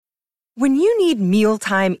When you need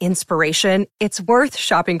mealtime inspiration, it's worth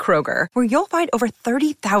shopping Kroger, where you'll find over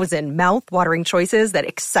 30,000 mouth-watering choices that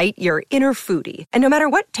excite your inner foodie. And no matter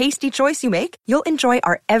what tasty choice you make, you'll enjoy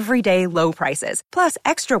our everyday low prices, plus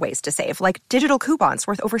extra ways to save, like digital coupons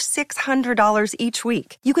worth over $600 each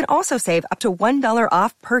week. You can also save up to $1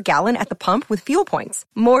 off per gallon at the pump with fuel points.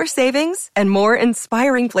 More savings and more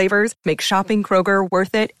inspiring flavors make shopping Kroger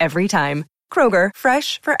worth it every time. Kroger,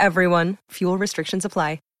 fresh for everyone. Fuel restrictions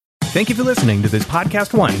apply. Thank you for listening to this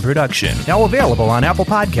Podcast One production. Now available on Apple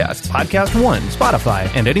Podcasts, Podcast One, Spotify,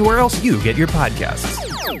 and anywhere else you get your podcasts.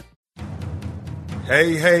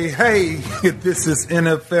 Hey, this is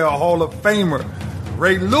NFL Hall of Famer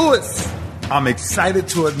Ray Lewis. I'm excited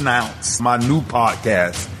to announce my new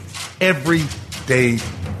podcast, Everyday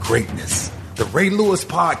Greatness, the Ray Lewis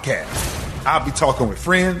Podcast. I'll be talking with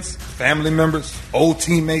friends, family members, old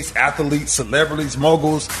teammates, athletes, celebrities,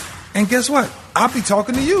 moguls, and guess what? I'll be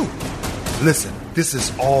talking to you. Listen, this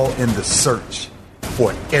is all in the search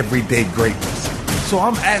for everyday greatness. So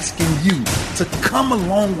I'm asking you to come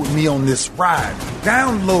along with me on this ride.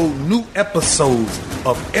 Download new episodes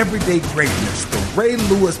of Everyday Greatness, the Ray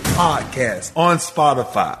Lewis Podcast, on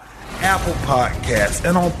Spotify, Apple Podcasts,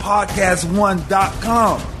 and on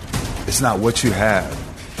PodcastOne.com. It's not what you have,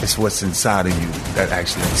 it's what's inside of you that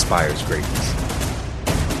actually inspires greatness.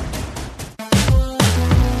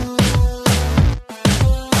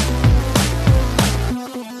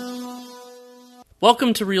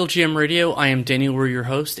 Welcome to Real GM Radio. I am Daniel, we're your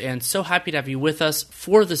host, and so happy to have you with us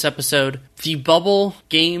for this episode. The bubble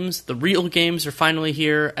games, the real games are finally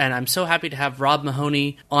here, and I'm so happy to have Rob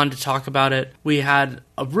Mahoney on to talk about it. We had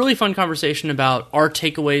a really fun conversation about our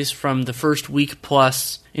takeaways from the first week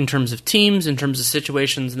plus in terms of teams, in terms of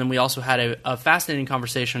situations, and then we also had a fascinating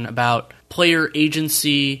conversation about player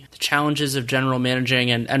agency, the challenges of general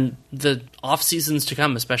managing, and the off seasons to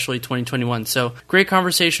come, especially 2021. So great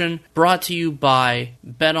conversation brought to you by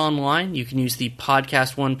Bet Online. You can use the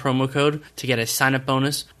Podcast One promo code to get a sign-up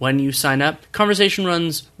bonus when you sign up. Conversation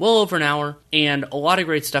runs well over an hour, and a lot of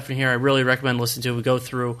great stuff in here. I really recommend listening to it. We go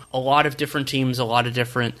through a lot of different teams, a lot of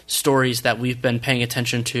different stories that we've been paying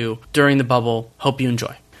attention to during the bubble. Hope you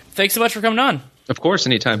enjoy. Thanks so much for coming on. Of course,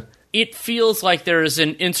 anytime. It feels like there is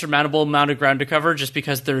an insurmountable amount of ground to cover just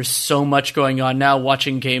because there's so much going on now,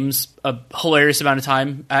 watching games a hilarious amount of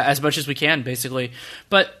time, as much as we can, basically.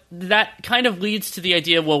 But that kind of leads to the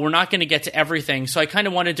idea, well, we're not going to get to everything, so I kind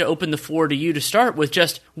of wanted to open the floor to you to start with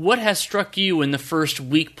just what has struck you in the first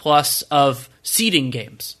week plus of seeding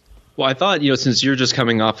games? Well, I thought, since you're just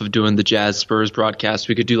coming off of doing the Jazz Spurs broadcast,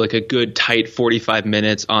 we could do like a good tight 45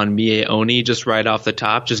 minutes on Mahoney just right off the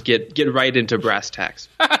top. Just get right into brass tacks.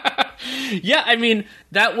 Yeah, I mean,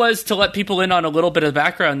 that was to let people in on a little bit of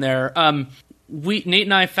background there. Nate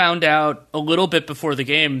and I found out a little bit before the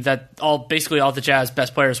game that basically all the Jazz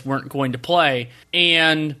best players weren't going to play,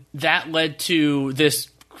 and that led to this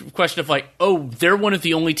question of like, oh, they're one of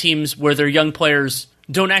the only teams where their young players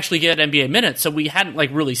don't actually get NBA minutes, so we hadn't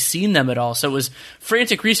really seen them at all. So it was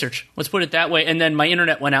frantic research, let's put it that way. And then my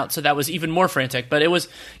internet went out, so that was even more frantic. But it was,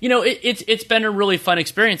 it's been a really fun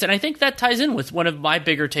experience, and I think that ties in with one of my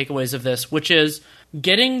bigger takeaways of this, which is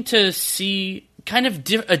getting to see kind of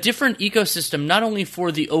a different ecosystem, not only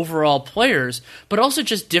for the overall players, but also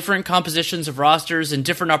just different compositions of rosters and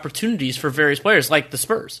different opportunities for various players, like the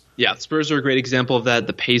Spurs. Yeah, the Spurs are a great example of that.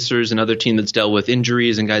 The Pacers, another team that's dealt with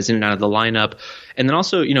injuries and guys in and out of the lineup. And then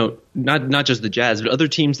also, not just the Jazz, but other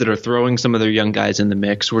teams that are throwing some of their young guys in the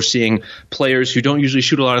mix. We're seeing players who don't usually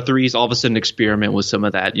shoot a lot of threes all of a sudden experiment with some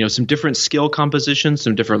of that. Some different skill compositions,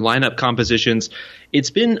 some different lineup compositions. It's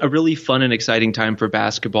been a really fun and exciting time for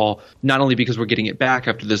basketball, not only because we're getting it back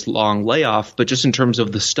after this long layoff, but just in terms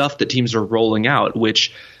of the stuff that teams are rolling out,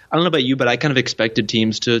 which I don't know about you, but I kind of expected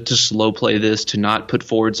teams to slow play this, to not put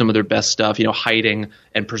forward some of their best stuff, hiding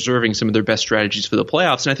and preserving some of their best strategies for the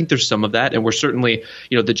playoffs. And I think there's some of that. And we're certainly,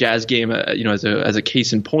 the Jazz game, as a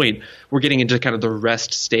case in point, we're getting into kind of the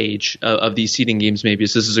rest stage of these seeding games maybe.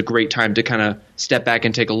 So this is a great time to kind of step back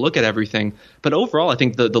and take a look at everything. But overall, I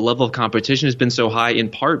think the level of competition has been so high in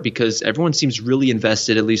part because everyone seems really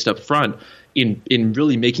invested, at least up front, in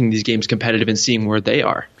really making these games competitive and seeing where they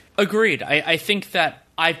are. Agreed. I think that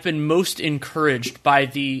I've been most encouraged by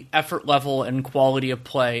the effort level and quality of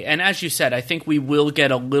play. And as you said, I think we will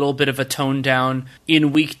get a little bit of a tone down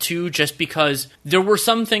in week 2 just because there were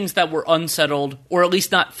some things that were unsettled, or at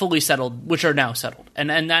least not fully settled, which are now settled.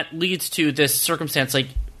 And that leads to this circumstance.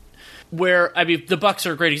 where, I mean, the Bucks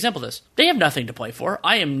are a great example of this. They have nothing to play for.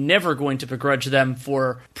 I am never going to begrudge them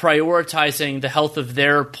for prioritizing the health of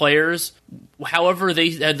their players, however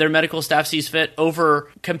their medical staff sees fit,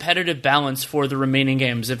 over competitive balance for the remaining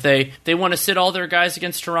games. If they want to sit all their guys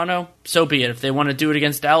against Toronto, so be it. If they want to do it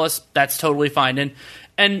against Dallas, that's totally fine.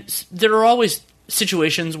 And there are always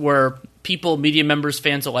situations where people, media members,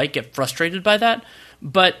 fans alike, get frustrated by that.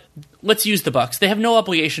 But let's use the Bucks. They have no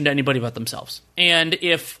obligation to anybody but themselves. And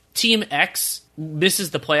if Team X misses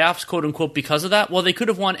the playoffs, quote unquote, because of that, well, they could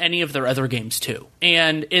have won any of their other games too.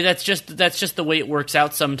 And that's just the way it works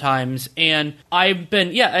out sometimes. And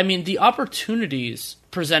the opportunities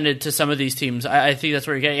presented to some of these teams, I think that's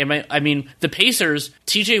where you're getting. I mean, the Pacers,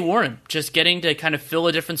 TJ Warren, just getting to kind of fill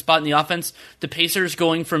a different spot in the offense. The Pacers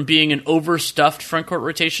going from being an overstuffed frontcourt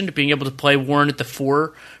rotation to being able to play Warren at the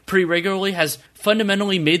 4 pretty regularly has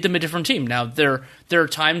fundamentally made them a different team. Now, there are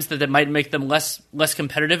times that might make them less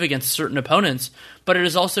competitive against certain opponents, but it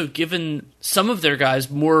has also given some of their guys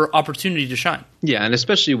more opportunity to shine. Yeah, and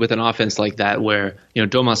especially with an offense like that where,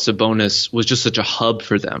 Domas Sabonis was just such a hub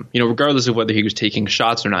for them. Regardless of whether he was taking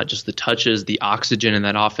shots or not, just the touches, the oxygen in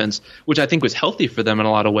that offense, which I think was healthy for them in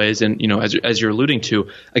a lot of ways. And, as you're alluding to,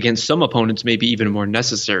 against some opponents, maybe even more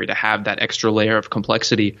necessary to have that extra layer of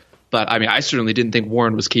complexity. But I mean, I certainly didn't think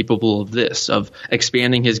Warren was capable of this, of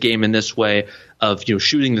expanding his game in this way, of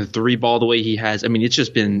shooting the 3 ball the way he has. I mean, it's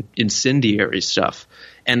just been incendiary stuff.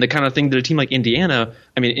 And the kind of thing that a team like Indiana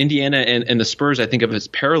and the Spurs, I think of as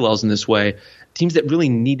parallels in this way, teams that really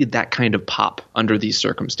needed that kind of pop under these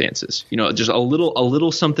circumstances. Just a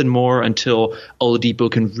little something more until Oladipo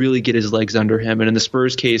can really get his legs under him. And in the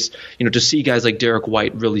Spurs case, to see guys like Derek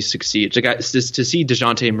White really succeed, to see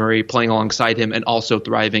DeJounte Murray playing alongside him and also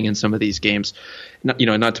thriving in some of these games, not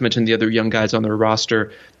to mention the other young guys on their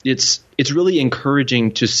roster. It's really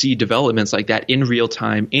encouraging to see developments like that in real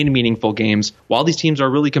time, in meaningful games, while these teams are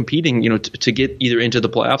really competing, to get either into the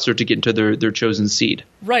playoffs or to get into their chosen seed.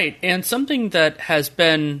 Right, and something that has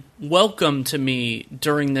been welcome to me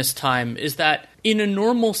during this time is that in a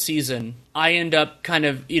normal season, I end up kind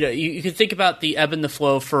of, you can think about the ebb and the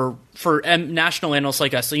flow for national analysts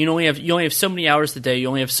like us. So you only have so many hours a day, you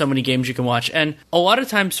only have so many games you can watch, and a lot of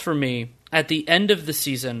times for me, at the end of the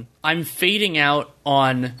season, I'm fading out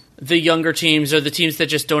on the younger teams or the teams that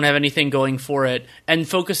just don't have anything going for it and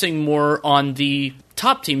focusing more on the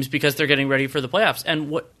top teams because they're getting ready for the playoffs. And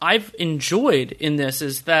what I've enjoyed in this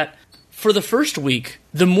is that for the first week,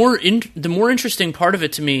 the more interesting part of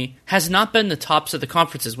it to me has not been the tops of the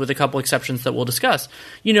conferences, with a couple exceptions that we'll discuss.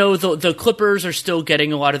 The Clippers are still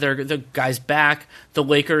getting a lot of the guys back. The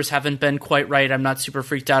Lakers haven't been quite right. I'm not super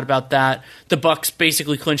freaked out about that. The Bucks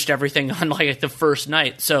basically clinched everything on the first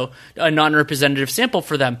night, so a non-representative sample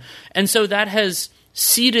for them. And so that has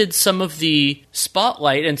ceded some of the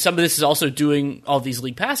spotlight, and some of this is also doing all these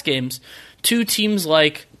League Pass games, to teams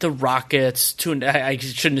like the Rockets, I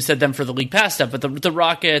shouldn't have said them for the League Pass stuff, but the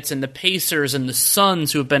Rockets and the Pacers and the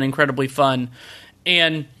Suns, who have been incredibly fun.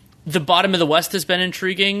 And the bottom of the West has been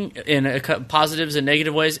intriguing in positives and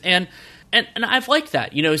negative ways. And I've liked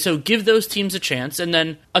that, so give those teams a chance. And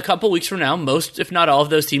then a couple weeks from now, most, if not all of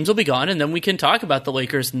those teams will be gone. And then we can talk about the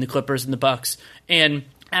Lakers and the Clippers and the Bucks and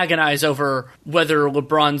agonize over whether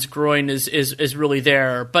LeBron's groin is really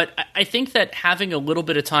there. But I think that having a little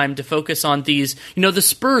bit of time to focus on these, the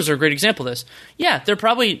Spurs are a great example of this. Yeah, they're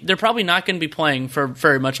probably not going to be playing for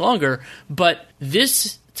very much longer, but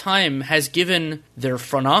this time has given their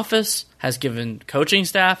front office, has given coaching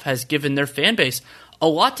staff, has given their fan base a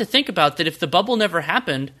lot to think about, that if the bubble never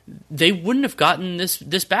happened, they wouldn't have gotten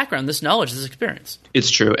this background, this knowledge, this experience. It's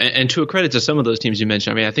true. And to a credit to some of those teams you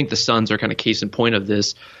mentioned, I think the Suns are kind of case in point of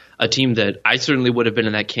this, a team that I certainly would have been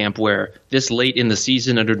in that camp where this late in the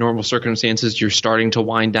season, under normal circumstances, you're starting to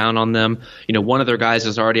wind down on them. One of their guys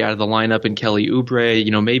is already out of the lineup in Kelly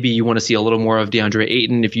Oubre. Maybe you want to see a little more of DeAndre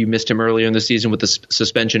Ayton if you missed him earlier in the season with the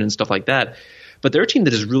suspension and stuff like that. But they're a team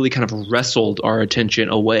that has really kind of wrestled our attention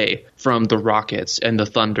away from the Rockets and the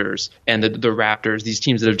Thunders and the Raptors, these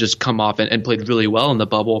teams that have just come off and played really well in the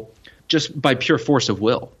bubble just by pure force of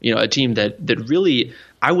will. A team that really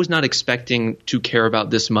I was not expecting to care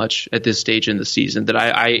about this much at this stage in the season, that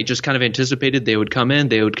I just kind of anticipated they would come in,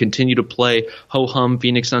 they would continue to play ho-hum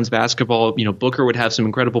Phoenix Suns basketball. Booker would have some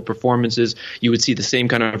incredible performances. You would see the same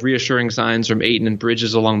kind of reassuring signs from Ayton and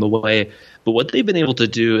Bridges along the way. But what they've been able to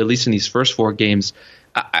do, at least in these first 4 games,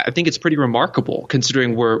 I think it's pretty remarkable,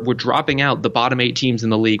 considering we're dropping out the bottom 8 teams in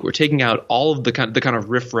the league. We're taking out all of the kind of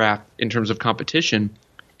riffraff in terms of competition.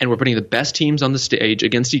 and we're putting the best teams on the stage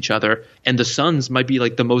against each other, and the Suns might be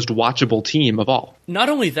like the most watchable team of all. Not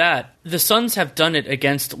only that, the Suns have done it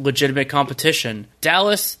against legitimate competition.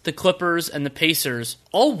 Dallas, the Clippers, and the Pacers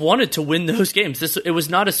all wanted to win those games. It was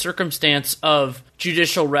not a circumstance of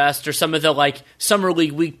judicial rest or some of the like Summer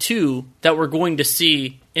League Week 2 that we're going to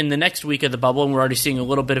see in the next week of the bubble, and we're already seeing a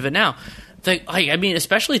little bit of it now. I mean,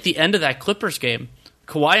 especially at the end of that Clippers game,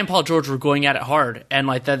 Kawhi and Paul George were going at it hard, and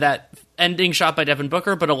like that ending shot by Devin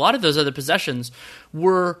Booker, but a lot of those other possessions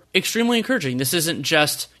were extremely encouraging. This isn't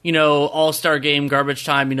just, all-star game, garbage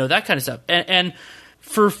time, that kind of stuff. And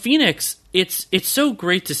for Phoenix, it's so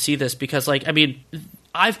great to see this because,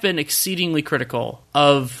 I've been exceedingly critical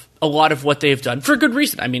of a lot of what they've done for good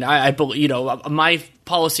reason. I mean, I believe, my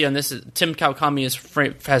policy on this is, Tim Kawakami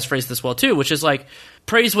has phrased this well too, which is like,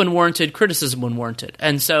 praise when warranted, criticism when warranted.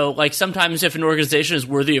 And so, sometimes if an organization is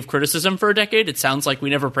worthy of criticism for a decade, it sounds like we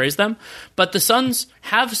never praise them. But the Suns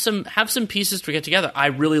have some pieces to get together. I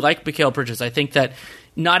really like Mikal Bridges. I think that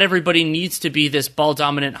not everybody needs to be this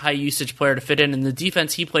ball-dominant, high-usage player to fit in, and the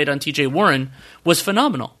defense he played on T.J. Warren was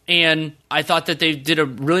phenomenal. And I thought that they did a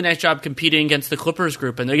really nice job competing against the Clippers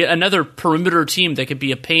group, and they get another perimeter team that could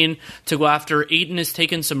be a pain to go after. Ayton has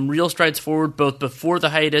taken some real strides forward both before the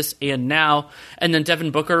hiatus and now, and then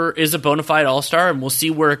Devin Booker is a bona fide all-star, and we'll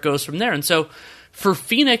see where it goes from there. And so for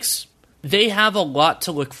Phoenix, they have a lot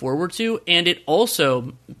to look forward to, and it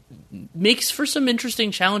also makes for some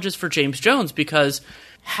interesting challenges for James Jones because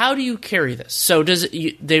how do you carry this? So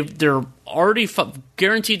they're already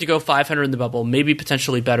guaranteed to go 500 in the bubble, maybe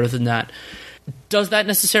potentially better than that. Does that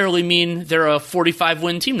necessarily mean they're a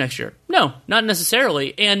 45-win team next year? No, not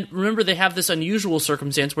necessarily. And remember, they have this unusual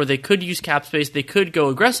circumstance where they could use cap space, they could go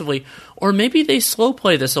aggressively, or maybe they slow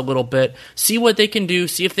play this a little bit, see what they can do,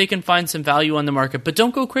 see if they can find some value on the market, but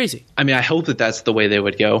don't go crazy. I mean, I hope that that's the way they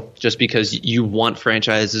would go, just because you want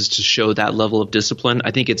franchises to show that level of discipline.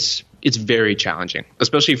 I think it's very challenging,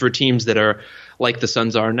 especially for teams that are like the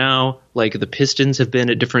Suns are now, like the Pistons have been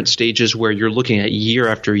at different stages where you're looking at year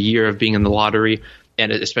after year of being in the lottery,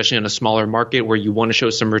 and especially in a smaller market where you want to show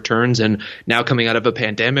some returns. And now coming out of a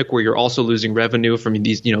pandemic where you're also losing revenue from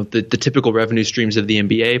these, the typical revenue streams of the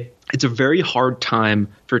NBA, it's a very hard time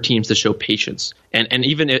for teams to show patience. And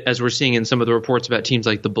even as we're seeing in some of the reports about teams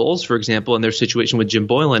like the Bulls, for example, and their situation with Jim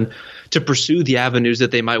Boylan, to pursue the avenues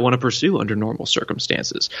that they might want to pursue under normal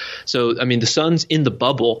circumstances. So, I mean, the Suns in the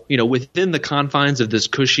bubble, within the confines of this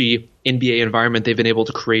cushy NBA environment they've been able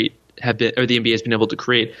to create, the NBA has been able to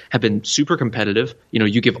create, have been super competitive.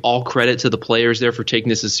 You give all credit to the players there for taking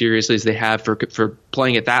this as seriously as they have, for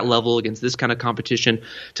playing at that level against this kind of competition,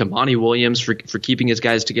 to Monty Williams for keeping his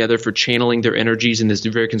guys together, for channeling their energies in this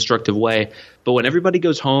very constructive way. But when everybody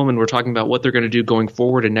goes home and we're talking about what they're going to do going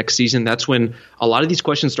forward and next season, that's when a lot of these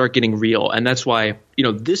questions start getting real. And that's why,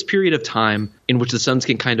 this period of time in which the Suns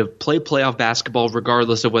can kind of play playoff basketball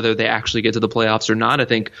regardless of whether they actually get to the playoffs or not, I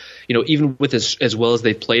think, even with as well as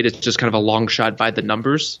they've played, it's just kind of a long shot by the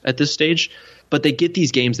numbers at this stage. But they get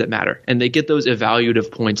these games that matter, and they get those evaluative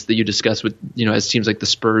points that you discussed with, as teams like the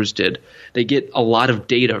Spurs did. They get a lot of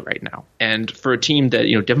data right now. And for a team that,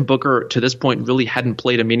 Devin Booker to this point really hadn't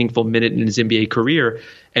played a meaningful minute in his NBA career,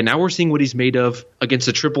 and now we're seeing what he's made of against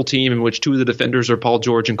a triple team in which two of the defenders are Paul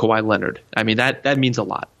George and Kawhi Leonard. I mean, that means a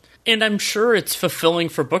lot. And I'm sure it's fulfilling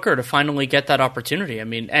for Booker to finally get that opportunity. I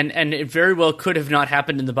mean, and it very well could have not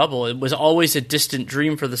happened in the bubble. It was always a distant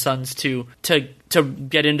dream for the Suns to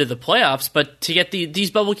get into the playoffs, but to get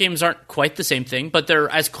these bubble games aren't quite the same thing, but they're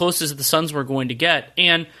as close as the Suns were going to get.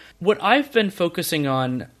 And what I've been focusing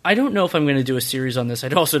on, I don't know if I'm going to do a series on this. I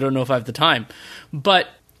also don't know if I have the time, but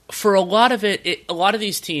for a lot of a lot of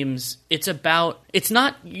these teams, you're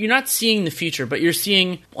not seeing the future, but you're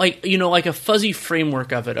seeing like a fuzzy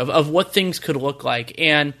framework of it, of what things could look like.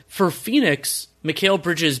 And for Phoenix, Mikal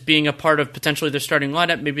Bridges being a part of potentially their starting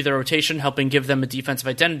lineup, maybe their rotation, helping give them a defensive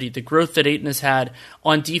identity. The growth that Ayton has had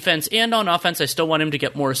on defense and on offense, I still want him to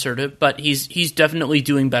get more assertive, but he's definitely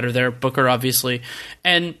doing better there. Booker, obviously.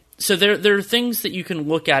 And so there are things that you can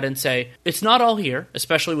look at and say, it's not all here,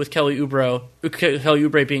 especially with Kelly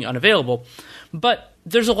Oubre being unavailable, but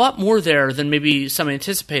there's a lot more there than maybe some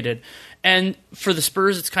anticipated. And for the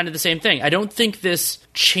Spurs, it's kind of the same thing. I don't think this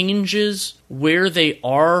changes where they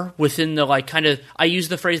are within the I use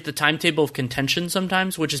the phrase the timetable of contention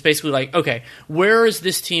sometimes, which is basically like, okay, where is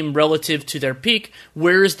this team relative to their peak?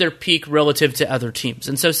 Where is their peak relative to other teams?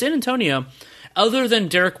 And so San Antonio, other than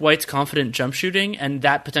Derek White's confident jump shooting and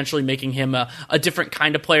that potentially making him a different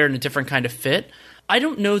kind of player and a different kind of fit, I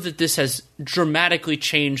don't know that this has dramatically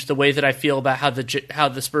changed the way that I feel about how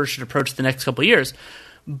the Spurs should approach the next couple of years.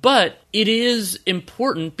 But it is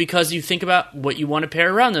important because you think about what you want to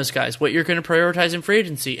pair around those guys, what you're going to prioritize in free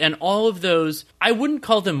agency, and all of those. I wouldn't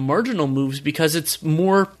call them marginal moves because it's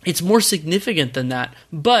more significant than that.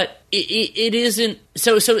 But it isn't.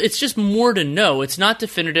 So it's just more to know. It's not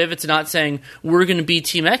definitive. It's not saying we're going to be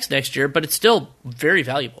Team X next year, but it's still very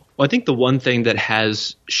valuable. Well, I think the one thing that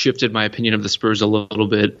has shifted my opinion of the Spurs a little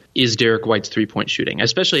bit is Derek White's three-point shooting,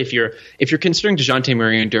 especially if you're considering DeJounte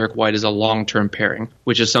Murray and Derek White as a long-term pairing,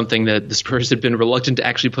 which is something that the Spurs had been reluctant to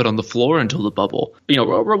actually put on the floor until the bubble.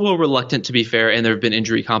 Well, reluctant to be fair, and there have been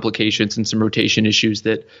injury complications and some rotation issues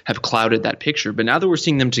that have clouded that picture. But now that we're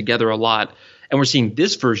seeing them together a lot, and we're seeing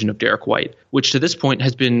this version of Derek White, which to this point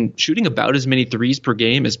has been shooting about as many threes per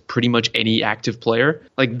game as pretty much any active player,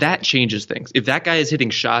 like that changes things. If that guy is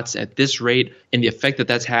hitting shots at this rate and the effect that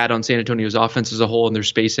that's had on San Antonio's offense as a whole and their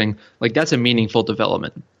spacing, like that's a meaningful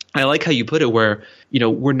development. I like how you put it where,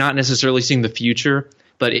 we're not necessarily seeing the future,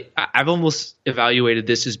 but I've almost evaluated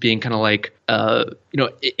this as being kind of like,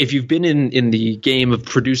 if you've been in the game of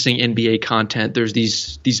producing NBA content, there's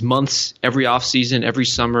these months every offseason, every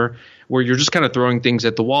summer, where you're just kind of throwing things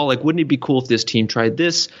at the wall. Like, wouldn't it be cool if this team tried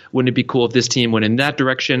this? Wouldn't it be cool if this team went in that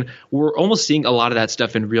direction? We're almost seeing a lot of that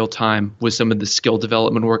stuff in real time with some of the skill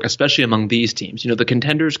development work, especially among these teams. The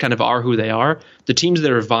contenders kind of are who they are. The teams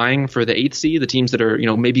that are vying for the 8th seed, the teams that are,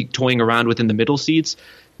 maybe toying around within the middle seeds,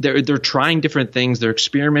 they're trying different things. They're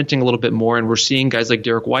experimenting a little bit more, and we're seeing guys like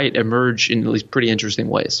Derek White emerge in at least pretty interesting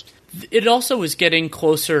ways. It also was getting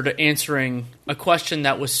closer to answering a question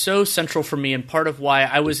that was so central for me and part of why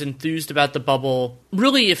I was enthused about the bubble,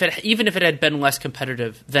 really, even if it had been less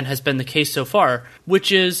competitive than has been the case so far,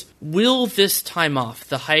 which is, will this time off,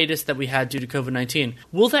 the hiatus that we had due to COVID-19,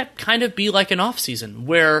 will that kind of be like an off season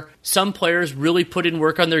where some players really put in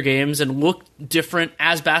work on their games and look different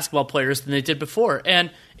as basketball players than they did before? And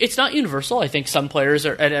it's not universal. I think some players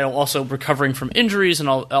are and also recovering from injuries and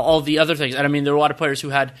all the other things. And I mean, there are a lot of players who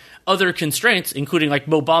had other constraints, including like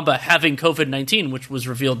Mo Bamba having COVID-19, which was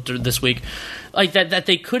revealed this week, like that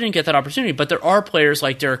they couldn't get that opportunity. But there are players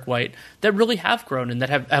like Derek White that really have grown and that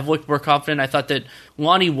have looked more confident. I thought that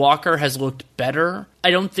Lonnie Walker has looked better. I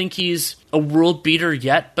don't think he's a world beater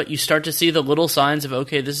yet, but you start to see the little signs of,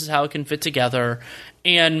 okay, this is how it can fit together.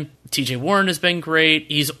 And TJ Warren has been great.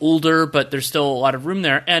 He's older, but there's still a lot of room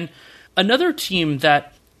there. And another team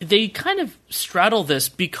that they kind of straddle this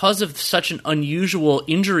because of such an unusual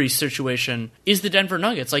injury situation is the Denver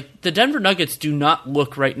Nuggets. Like, the Denver Nuggets do not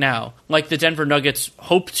look right now like the Denver Nuggets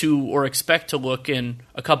hope to or expect to look in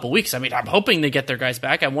a couple weeks. I mean, I'm hoping they get their guys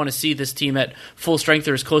back. I want to see this team at full strength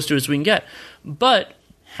or as close to as we can get. But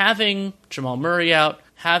having Jamal Murray out,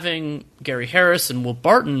 having Gary Harris and Will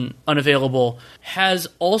Barton unavailable has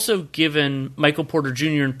also given Michael Porter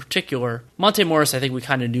Jr. in particular, Monte Morris, I think we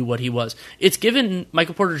kind of knew what he was. It's given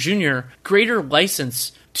Michael Porter Jr. greater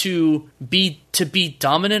license to be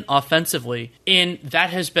dominant offensively, and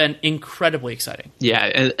that has been incredibly exciting.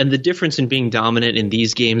 Yeah, and the difference in being dominant in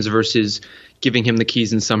these games versus giving him the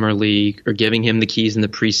keys in Summer League or giving him the keys in the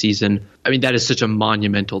preseason, I mean, that is such a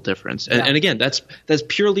monumental difference. And again, that's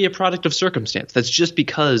purely a product of circumstance. That's just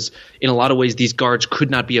because in a lot of ways these guards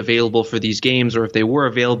could not be available for these games, or if they were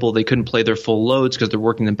available, they couldn't play their full loads because they're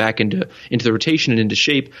working them back into the rotation and into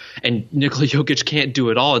shape. And Nikola Jokic can't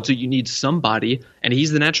do it all, and so you need somebody, and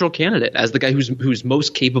he's the natural candidate as the guy who's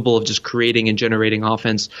most capable of just creating and generating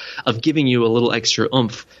offense, of giving you a little extra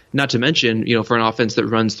oomph. Not to mention, for an offense that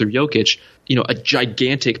runs through Jokic, a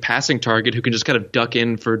gigantic passing target who can just kind of duck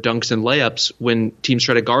in for dunks and layups when teams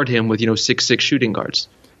try to guard him with 6'6" shooting guards.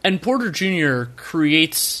 And Porter Jr.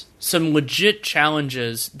 creates some legit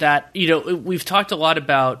challenges that, we've talked a lot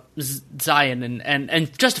about Zion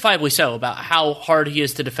and justifiably so, about how hard he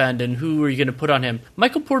is to defend and who are you going to put on him.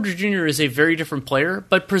 Michael Porter Jr. is a very different player,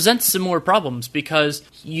 but presents similar problems because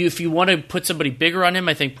if you want to put somebody bigger on him,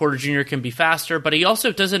 I think Porter Jr. can be faster, but he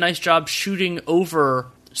also does a nice job shooting over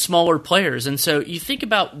smaller players. And so you think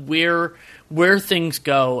about where things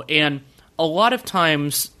go, and a lot of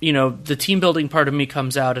times, the team building part of me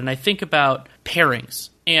comes out and I think about pairings.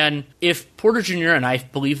 And if Porter Jr., and I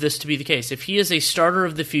believe this to be the case, if he is a starter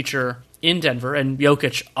of the future in Denver, and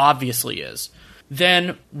Jokic obviously is,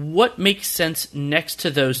 then what makes sense next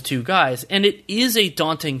to those two guys? And it is a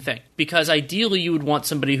daunting thing, because ideally you would want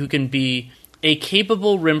somebody who can be a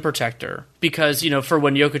capable rim protector, because, for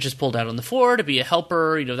when Jokic is pulled out on the floor, to be a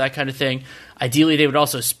helper, that kind of thing. Ideally, they would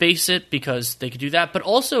also space it because they could do that. But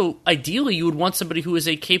also, ideally, you would want somebody who is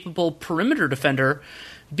a capable perimeter defender,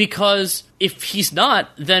 because if he's not,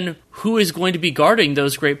 then who is going to be guarding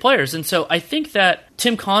those great players? And so I think that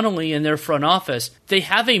Tim Connolly and their front office, they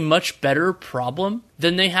have a much better problem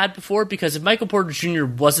than they had before, because if Michael Porter Jr.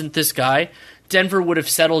 wasn't this guy, Denver would have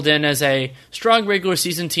settled in as a strong regular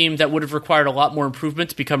season team that would have required a lot more improvement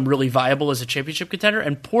to become really viable as a championship contender.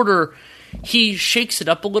 And Porter, he shakes it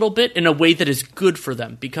up a little bit in a way that is good for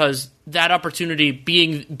them, because that opportunity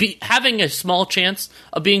having a small chance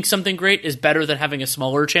of being something great is better than having a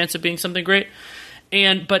smaller chance of being something great.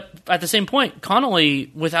 But at the same point,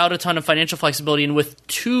 Connolly, without a ton of financial flexibility and with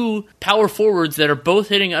two power forwards that are both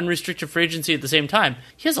hitting unrestricted free agency at the same time,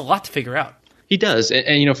 he has a lot to figure out. He does.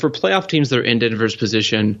 And for playoff teams that are in Denver's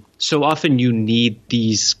position, so often you need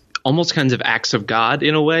these almost kinds of acts of God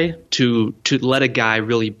in a way to let a guy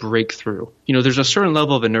really break through. There's a certain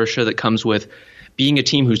level of inertia that comes with being a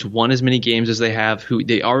team who's won as many games as they have, who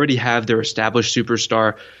they already have their established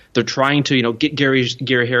superstar. They're trying to, get Gary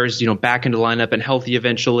Harris, back into the lineup and healthy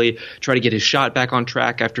eventually, try to get his shot back on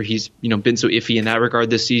track after he's, been so iffy in that regard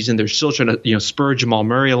this season. They're still trying to, spur Jamal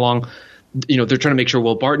Murray along. They're trying to make sure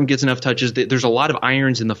Will Barton gets enough touches. There's a lot of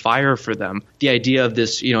irons in the fire for them. The idea of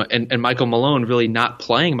this, and Michael Malone really not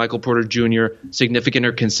playing Michael Porter Jr. significant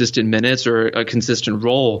or consistent minutes or a consistent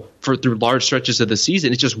role through large stretches of the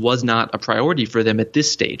season, it just was not a priority for them at this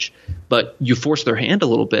stage. But you force their hand a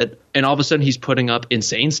little bit, and all of a sudden he's putting up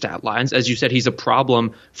insane stat lines. As you said, he's a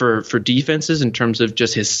problem for defenses in terms of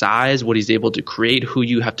just his size, what he's able to create, who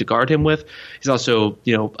you have to guard him with. He's also,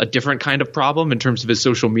 a different kind of problem in terms of his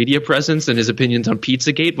social media presence and his opinions on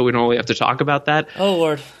Pizzagate, but we don't really have to talk about that. Oh,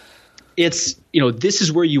 Lord. It's, this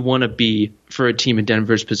is where you want to be for a team in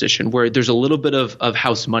Denver's position, where there's a little bit of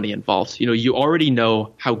house money involved. You already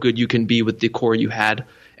know how good you can be with the core you had,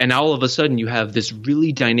 and now all of a sudden you have this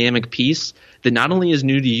really dynamic piece that not only is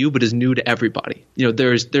new to you, but is new to everybody.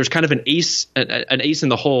 There's kind of an ace in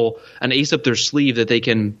the hole, an ace up their sleeve that they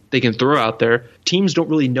can throw out there. Teams don't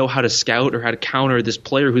really know how to scout or how to counter this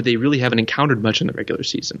player who they really haven't encountered much in the regular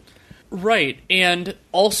season. Right, and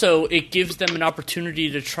also it gives them an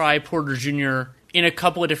opportunity to try Porter Jr. in a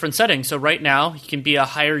couple of different settings. So right now, he can be a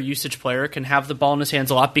higher usage player, can have the ball in his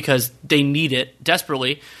hands a lot because they need it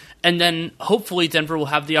desperately. And then hopefully Denver will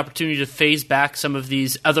have the opportunity to phase back some of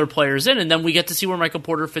these other players in, and then we get to see where Michael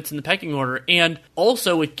Porter fits in the pecking order. And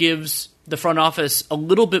also it gives the front office a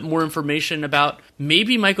little bit more information about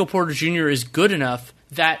maybe Michael Porter Jr. is good enough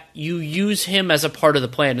that you use him as a part of the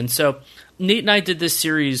plan. And so Nate and I did this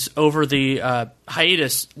series over the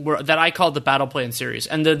hiatus that I called the Battle Plan series.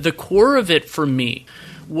 And the core of it for me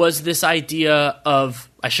was this idea of,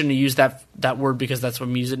 I shouldn't have used that word because that's what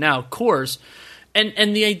I'm using now, cores,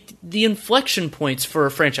 and the inflection points for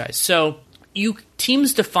a franchise. So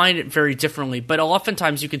teams define it very differently, but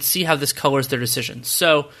oftentimes you can see how this colors their decisions.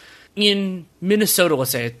 So in Minnesota,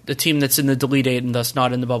 let's say, the team that's in the Delete Eight and thus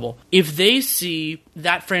not in the bubble, if they see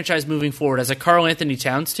that franchise moving forward as a Karl Anthony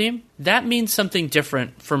Towns team, that means something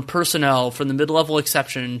different from personnel, from the mid-level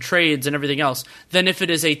exception, trades, and everything else, than if it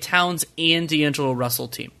is a Towns and D'Angelo Russell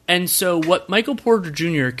team. And so what Michael Porter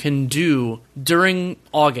Jr. can do during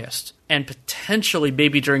August, and potentially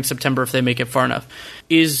maybe during September if they make it far enough,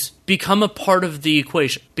 is become a part of the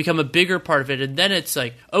equation, become a bigger part of it. And then it's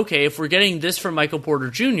like, okay, if we're getting this from Michael Porter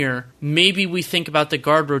Jr., maybe we think about the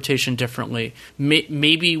guard rotation differently.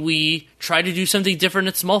 Maybe we try to do something different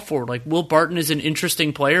at small forward. Like, Will Barton is an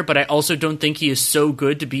interesting player, but I also don't think he is so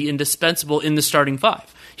good to be indispensable in the starting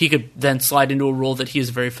five. He could then slide into a role that he is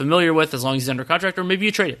very familiar with as long as he's under contract, or maybe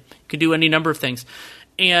you trade him. He could do any number of things.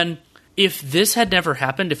 And if this had never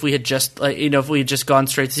happened, if we had just, if we had just gone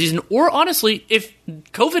straight to season, or honestly, if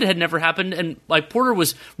COVID had never happened and Porter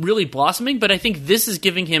was really blossoming, but I think this is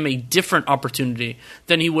giving him a different opportunity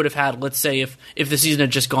than he would have had, let's say, if the season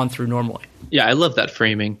had just gone through normally. Yeah, I love that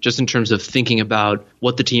framing, just in terms of thinking about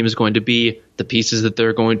what the team is going to be, the pieces that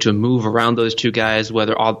they're going to move around those two guys,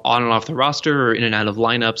 whether on and off the roster or in and out of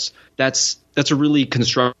lineups. That's a really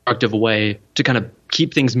constructive way to kind of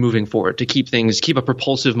keep things moving forward, to keep a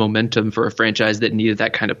propulsive momentum for a franchise that needed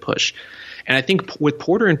that kind of push. And I think with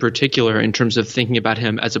Porter in particular, in terms of thinking about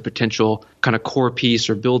him as a potential kind of core piece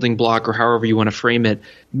or building block or however you want to frame it,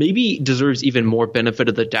 maybe deserves even more benefit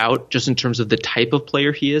of the doubt just in terms of the type of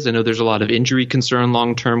player he is. I know there's a lot of injury concern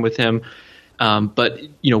long term with him. But,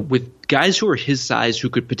 with guys who are his size who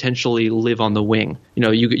could potentially live on the wing,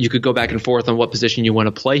 you could go back and forth on what position you want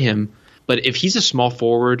to play him. But if he's a small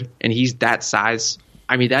forward and he's that size,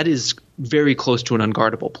 I mean, that is very close to an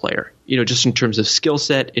unguardable player, just in terms of skill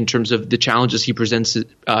set, in terms of the challenges he presents, as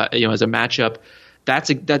a matchup.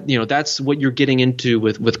 that's what you're getting into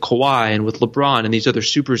with Kawhi and with LeBron and these other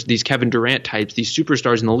these Kevin Durant types, these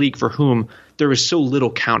superstars in the league for whom there is so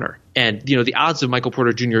little counter. And, the odds of Michael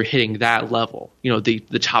Porter Jr. hitting that level,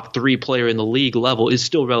 the top 3 player in the league level is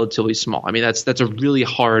still relatively small. I mean, that's a really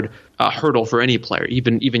hard hurdle for any player,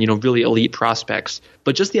 even really elite prospects.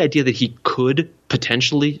 But just the idea that he could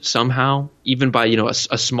potentially somehow, even by,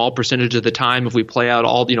 a small percentage of the time, if we play out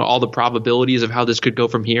all the probabilities of how this could go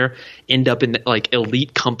from here, end up in like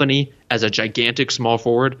elite company as a gigantic small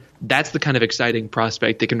forward, that's the kind of exciting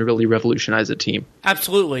prospect that can really revolutionize a team.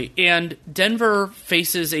 Absolutely. And Denver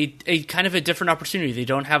faces a kind of a different opportunity. They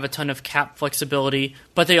don't have a ton of cap flexibility,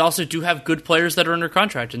 but they also do have good players that are under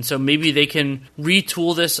contract. And so maybe they can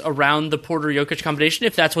retool this around the Porter-Jokic combination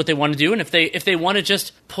if that's what they want to do. And if they want to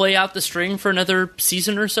just play out the string for another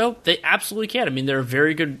season or so, they absolutely can. I mean, they're a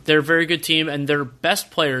very good team, and their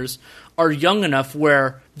best players are young enough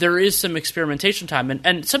where there is some experimentation time.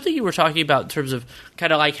 And something you were talking about in terms of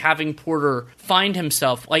kind of like having Porter find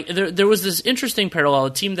himself, like there was this interesting parallel.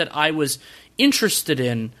 A team that I was interested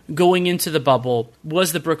in going into the bubble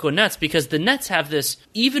was the Brooklyn Nets, because the Nets have this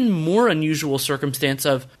even more unusual circumstance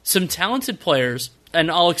of some talented players,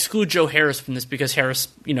 and I'll exclude Joe Harris from this because Harris,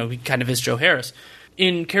 he kind of is Joe Harris,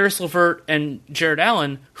 in Karis LeVert and Jared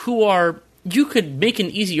Allen, who are, you could make an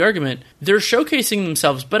easy argument, they're showcasing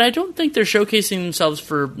themselves, but I don't think they're showcasing themselves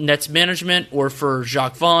for Nets management or for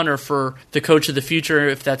Jacques Vaughn or for the coach of the future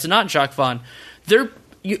if that's not Jacques Vaughn. They're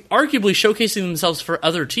arguably showcasing themselves for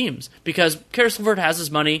other teams, because Karis LeVert has his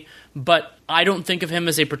money, but I don't think of him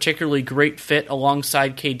as a particularly great fit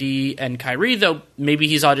alongside KD and Kyrie, though maybe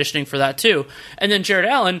he's auditioning for that too. And then Jared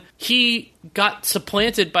Allen, he got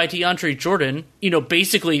supplanted by DeAndre Jordan,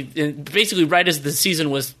 basically right as the season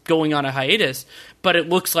was going on a hiatus, but it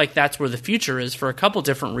looks like that's where the future is for a couple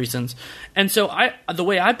different reasons. And so the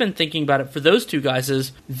way I've been thinking about it for those two guys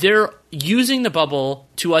is they're using the bubble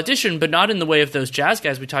to audition, but not in the way of those Jazz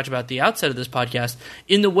guys we talked about at the outset of this podcast,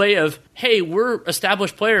 in the way of, hey, we're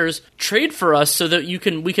established players, trade for us so that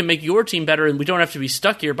we can make your team better and we don't have to be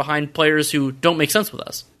stuck here behind players who don't make sense with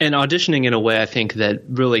us. And auditioning in a way, I think, that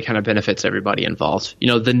really kind of benefits everybody involved.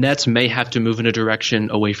 The Nets may have to move in a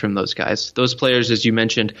direction away from those guys. Those players, as you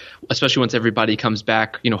mentioned, especially once everybody comes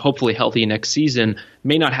back, hopefully healthy next season,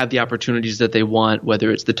 may not have the opportunities that they want,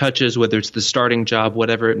 whether it's the touches, whether it's the starting job,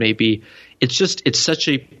 whatever it may be.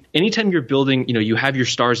 Anytime you're building, you have your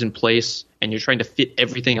stars in place and you're trying to fit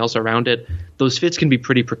everything else around it, those fits can be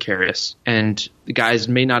pretty precarious. And the guys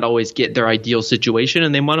may not always get their ideal situation,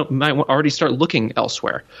 and they might already start looking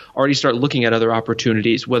elsewhere, already start looking at other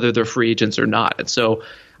opportunities, whether they're free agents or not. And so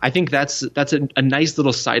I think that's a nice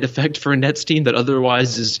little side effect for a Nets team that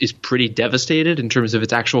otherwise is pretty devastated in terms of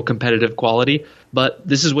its actual competitive quality. But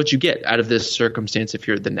this is what you get out of this circumstance if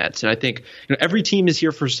you're the Nets. And I think every team is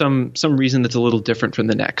here for some reason that's a little different from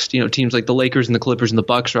the next. Teams like the Lakers and the Clippers and the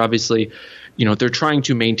Bucks are obviously, they're trying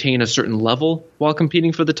to maintain a certain level while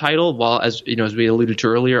competing for the title, while, as we alluded to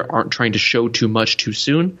earlier, aren't trying to show too much too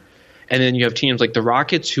soon. And then you have teams like the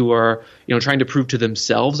Rockets who are, trying to prove to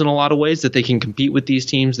themselves in a lot of ways that they can compete with these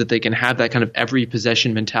teams, that they can have that kind of every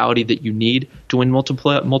possession mentality that you need to win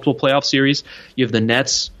multiple playoff series. You have the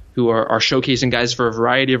Nets who are showcasing guys for a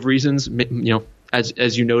variety of reasons,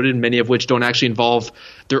 as you noted, many of which don't actually involve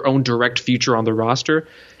their own direct future on the roster.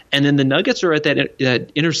 And then the Nuggets are at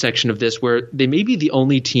that intersection of this, where they may be the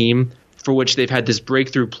only team for which they've had this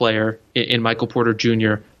breakthrough player in Michael Porter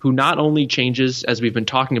Jr., who not only changes, as we've been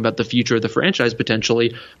talking about, the future of the franchise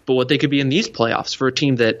potentially, but what they could be in these playoffs for a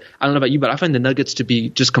team that, I don't know about you, but I find the Nuggets to be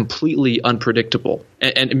just completely unpredictable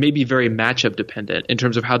and maybe very matchup dependent in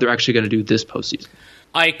terms of how they're actually going to do this postseason.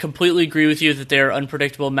 I completely agree with you that they're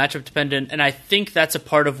unpredictable, matchup dependent, and I think that's a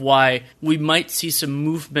part of why we might see some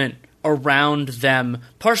movement around them,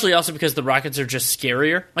 partially also because the Rockets are just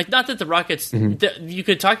scarier. Like, not that the Rockets, you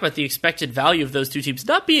could talk about the expected value of those two teams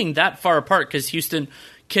not being that far apart, because Houston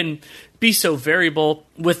can be so variable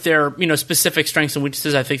with their specific strengths and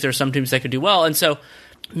weaknesses. I think there are some teams that could do well, and so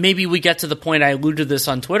maybe we get to the point, I alluded to this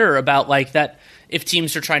on Twitter, about like that if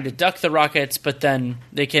teams are trying to duck the Rockets, but then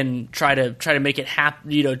they can try to make it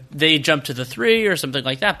happen, they jump to the three or something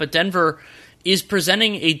like that. But Denver is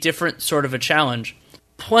presenting a different sort of a challenge.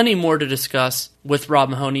 Plenty more to discuss with Rob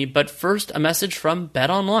Mahoney, but first a message from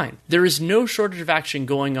BetOnline. There is no shortage of action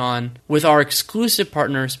going on with our exclusive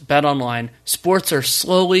partners, BetOnline. Sports are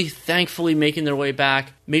slowly, thankfully, making their way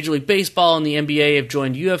back. Major League Baseball and the NBA have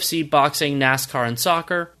joined UFC, boxing, NASCAR, and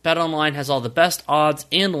soccer. BetOnline has all the best odds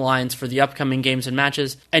and lines for the upcoming games and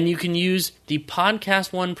matches, and you can use the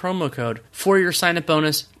Podcast1 promo code for your sign-up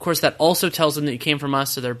bonus. Of course, that also tells them that you came from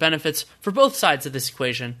us, so there are benefits for both sides of this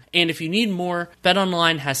equation. And if you need more,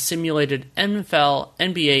 BetOnline has simulated NFL,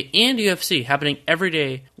 NBA, and UFC happening every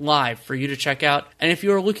day live for you to check out. And if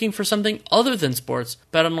you are looking for something other than sports,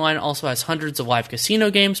 BetOnline also has hundreds of live casino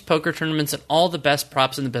games, poker tournaments, and all the best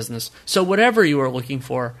props in the business. So whatever you are looking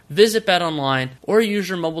for, visit BetOnline or use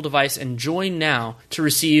your mobile device and join now to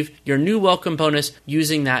receive your new welcome bonus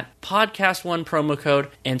using that Podcast1 promo code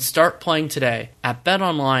and start playing today at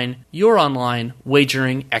BetOnline, your online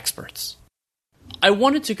wagering experts. I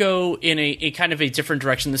wanted to go in a kind of a different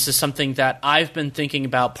direction. This is something that I've been thinking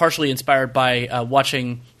about, partially inspired by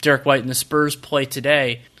watching Derek White and the Spurs play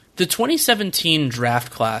today. The 2017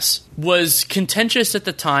 draft class was contentious at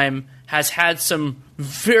the time, has had some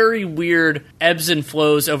very weird ebbs and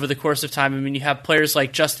flows over the course of time. I mean, you have players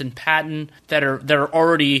like Justin Patton that are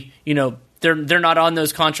already, they're not on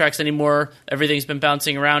those contracts anymore. Everything's been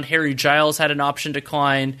bouncing around. Harry Giles had an option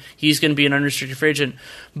decline. He's going to be an unrestricted free agent.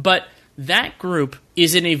 But that group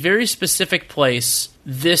is in a very specific place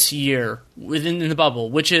this year within the bubble,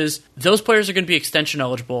 which is those players are going to be extension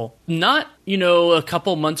eligible. Not, a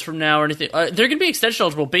couple months from now or anything. They're going to be extension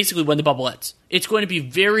eligible basically when the bubble ends. It's going to be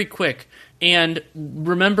very quick. And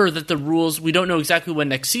remember that the rules, we don't know exactly when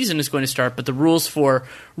next season is going to start, but the rules for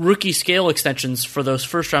rookie scale extensions for those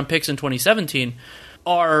first-round picks in 2017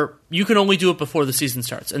 are you can only do it before the season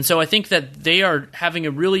starts. And so I think that they are having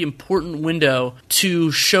a really important window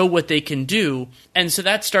to show what they can do. And so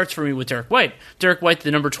that starts for me with Derek White. Derek White, the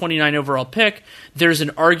number 29 overall pick, there's an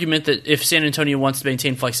argument that if San Antonio wants to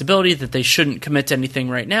maintain flexibility, that they shouldn't commit to anything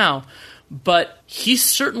right now. But he's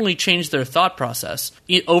certainly changed their thought process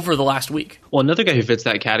over the last week. Well, another guy who fits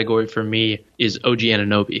that category for me is OG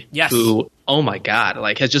Anunoby. Yes. Who, oh my God,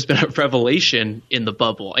 has just been a revelation in the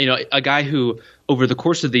bubble. A guy who over the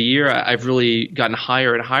course of the year I've really gotten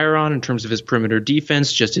higher and higher on in terms of his perimeter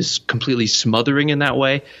defense, just is completely smothering in that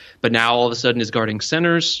way. But now all of a sudden is guarding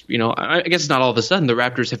centers. I guess it's not all of a sudden. The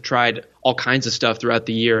Raptors have tried all kinds of stuff throughout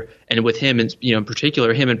the year. And with him, in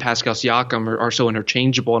particular, him and Pascal Siakam are so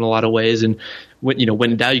interchangeable in a lot of ways. And when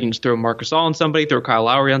in doubt, you can just throw Marc Gasol on somebody, throw Kyle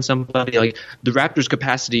Lowry on somebody. The Raptors'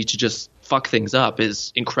 capacity to just fuck things up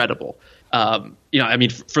is incredible.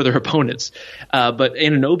 For their opponents. But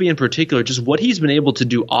Anunoby in particular, just what he's been able to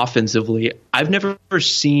do offensively, I've never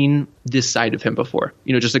seen this side of him before.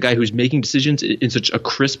 Just a guy who's making decisions in such a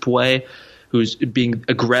crisp way, who's being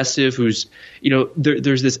aggressive, who's,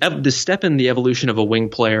 there's this step in the evolution of a wing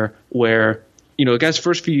player where, a guy's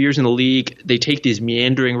first few years in the league, they take these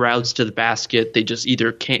meandering routes to the basket. They just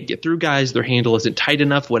either can't get through guys, their handle isn't tight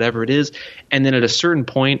enough, whatever it is. And then at a certain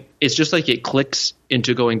point, it's just like it clicks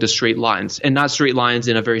into going to straight lines, and not straight lines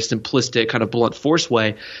in a very simplistic kind of blunt force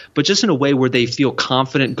way, but just in a way where they feel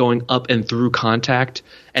confident going up and through contact,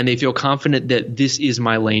 and they feel confident that this is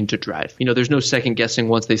my lane to drive. There's no second guessing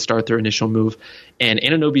once they start their initial move. And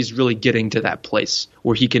Anunoby's really getting to that place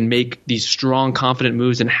where he can make these strong, confident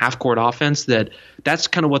moves in half-court offense that's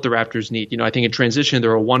kind of what the Raptors need. I think in transition,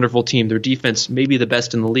 they're a wonderful team. Their defense may be the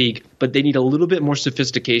best in the league, but they need a little bit more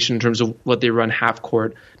sophistication in terms of what they run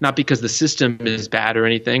half-court, not because the system is bad or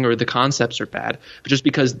anything or the concepts are bad, but just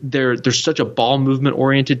because they're such a ball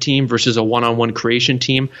movement-oriented team versus a one-on-one creation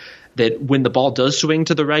team that when the ball does swing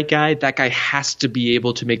to the right guy, that guy has to be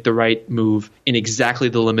able to make the right move in exactly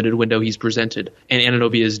the limited window he's presented. And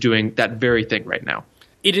Anunoby is doing that very thing right now.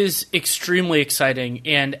 It is extremely exciting,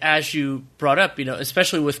 and as you brought up,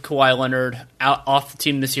 especially with Kawhi Leonard out off the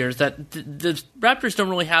team this year, is that the Raptors don't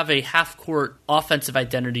really have a half-court offensive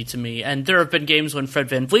identity to me. And there have been games when Fred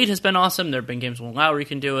VanVleet has been awesome. There have been games when Lowry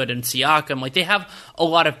can do it, and Siakam. They have a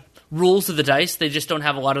lot of rules of the dice. They just don't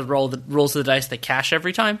have a lot of rules of the dice that cash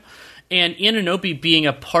every time. And Anunoby being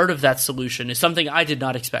a part of that solution is something I did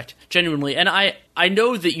not expect, genuinely. And I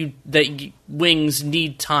know that wings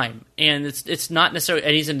need time, and it's not necessarily.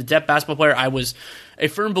 And he's an adept basketball player. I was a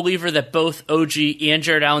firm believer that both OG and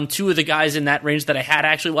Jared Allen, two of the guys in that range that I had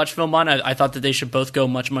actually watched film on, I thought that they should both go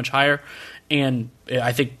much, much higher. And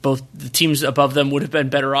I think both the teams above them would have been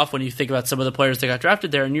better off when you think about some of the players that got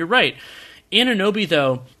drafted there. And you're right. Anunoby,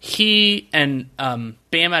 though, he and Bam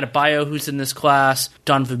Adebayo, who's in this class,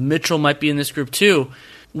 Donovan Mitchell might be in this group too,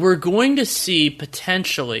 we're going to see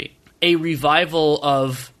potentially a revival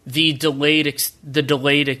of the delayed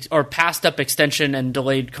or passed up extension and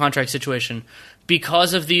delayed contract situation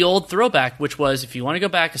because of the old throwback, which was, if you want to go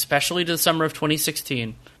back, especially to the summer of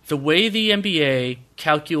 2016, the way the NBA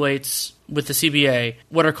calculates with the CBA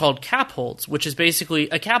what are called cap holds, which is basically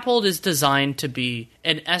a cap hold is designed to be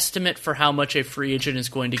an estimate for how much a free agent is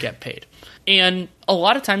going to get paid. And a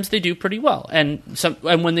lot of times they do pretty well. And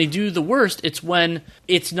when they do the worst, it's when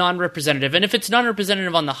it's non-representative. And if it's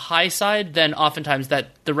non-representative on the high side, then oftentimes that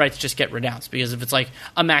the rights just get renounced, because if it's like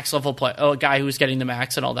a max level play, a guy who's getting the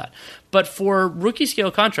max and all that. But for rookie scale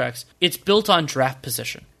contracts, it's built on draft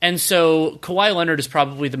position. And so Kawhi Leonard is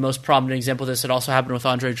probably the most prominent example of this. It also happened with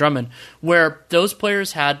Andre Drummond, where those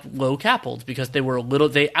players had low cap holds because they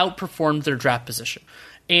outperformed their draft position.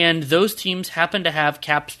 And those teams happened to have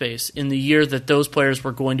cap space in the year that those players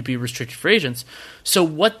were going to be restricted free agents. So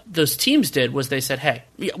what those teams did was they said, hey,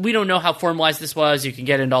 we don't know how formalized this was. You can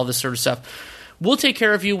get into all this sort of stuff. We'll take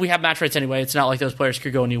care of you. We have match rights anyway. It's not like those players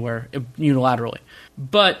could go anywhere unilaterally.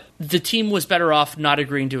 But the team was better off not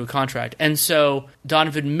agreeing to a contract. And so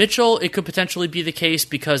Donovan Mitchell, it could potentially be the case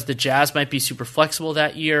because the Jazz might be super flexible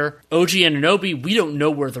that year. OG Anunoby, we don't know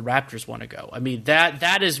where the Raptors want to go. I mean,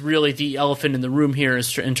 that is really the elephant in the room here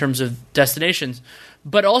in terms of destinations.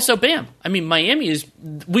 But also, bam, I mean, Miami is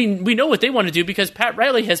we know what they want to do because Pat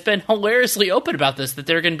Riley has been hilariously open about this, that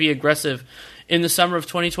they're going to be aggressive in the summer of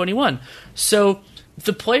 2021. So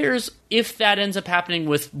the players, if that ends up happening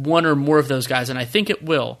with one or more of those guys, and I think it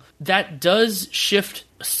will, that does shift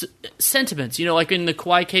sentiments. You know, like in the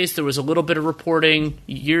Kawhi case, there was a little bit of reporting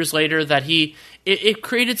years later that it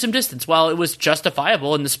created some distance. While it was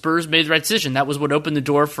justifiable and the Spurs made the right decision, that was what opened the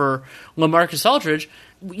door for LaMarcus Aldridge.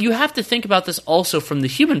 You have to think about this also from the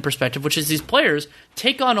human perspective, which is these players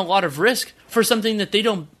take on a lot of risk for something that they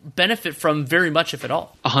don't benefit from very much, if at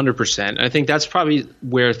all. 100%. I think that's probably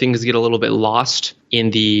where things get a little bit lost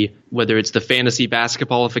in whether it's the fantasy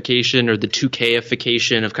basketballification or the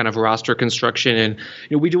 2Kification of kind of roster construction.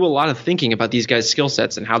 And we do a lot of thinking about these guys' skill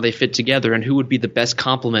sets and how they fit together and who would be the best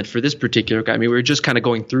complement for this particular guy. I mean, we were just kind of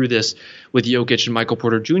going through this with Jokic and Michael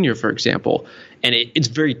Porter Jr., for example. And it's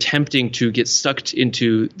very tempting to get sucked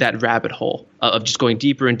into that rabbit hole of just going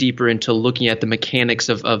deeper and deeper into looking at the mechanics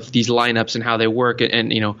of these lineups and how they work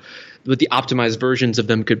and what the optimized versions of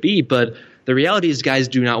them could be. But the reality is guys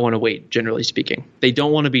do not want to wait, generally speaking. They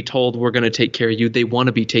don't want to be told we're going to take care of you. They want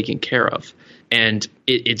to be taken care of. And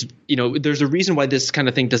it's there's a reason why this kind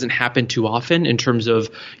of thing doesn't happen too often in terms of,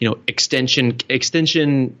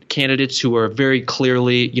 extension candidates who are very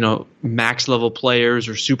clearly, max level players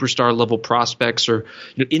or superstar level prospects or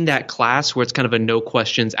in that class where it's kind of a no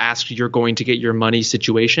questions asked, you're going to get your money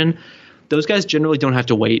situation. Those guys generally don't have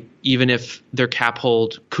to wait, even if their cap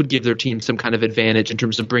hold could give their team some kind of advantage in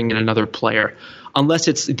terms of bringing in another player, unless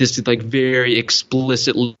it's this like very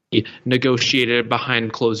explicitly negotiated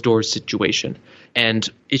behind closed doors situation. And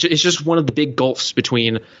it's just one of the big gulfs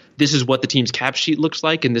between this is what the team's cap sheet looks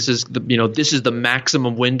like, and this is the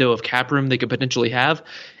maximum window of cap room they could potentially have.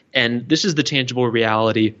 And this is the tangible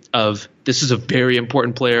reality of this is a very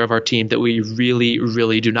important player of our team that we really,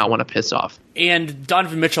 really do not want to piss off. And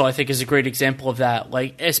Donovan Mitchell, I think, is a great example of that.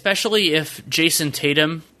 Like, especially if Jason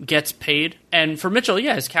Tatum gets paid. And for Mitchell,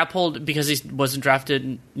 yeah, his cap hold, because he wasn't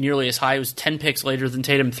drafted nearly as high, it was 10 picks later than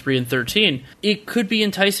Tatum, 3 and 13. It could be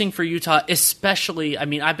enticing for Utah, especially, I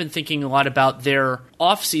mean, I've been thinking a lot about their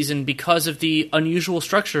offseason because of the unusual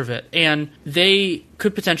structure of it. And they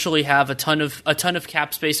could potentially have a ton of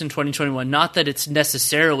cap space in 2021. Not that it's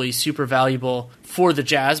necessarily super valuable for the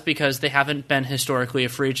Jazz because they haven't been historically a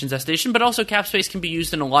free agent destination, but also cap space can be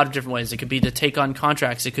used in a lot of different ways. It could be to take on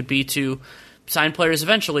contracts. It could be to sign players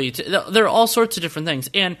eventually. There are all sorts of different things.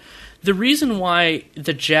 And the reason why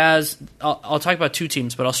the Jazz, I'll talk about two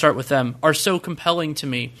teams, but I'll start with them, are so compelling to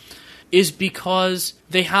me is because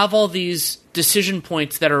they have all these decision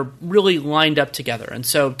points that are really lined up together. And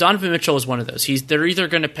so Donovan Mitchell is one of those. They're either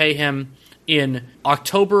going to pay him in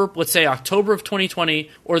October, let's say October of 2020,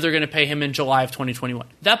 or they're going to pay him in July of 2021.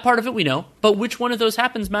 That part of it we know, but which one of those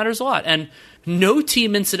happens matters a lot. And no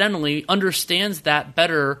team, incidentally, understands that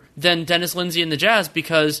better than Dennis Lindsey and the Jazz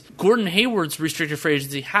because Gordon Hayward's restricted free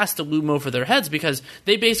agency has to loom over their heads because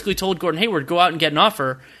they basically told Gordon Hayward, go out and get an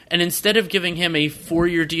offer, and instead of giving him a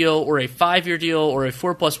 4-year deal or a 5-year deal or a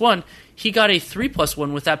 4+1, he got a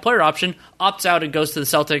 3+1 with that player option, opts out and goes to the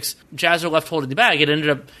Celtics. Jazz are left holding the bag. It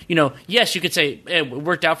ended up, yes, you could say it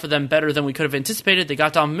worked out for them better than we could have anticipated. They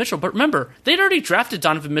got Donovan Mitchell. But remember, they'd already drafted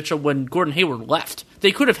Donovan Mitchell when Gordon Hayward left.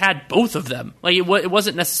 They could have had both of them. Like it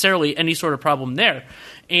wasn't necessarily any sort of problem there.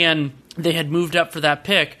 And they had moved up for that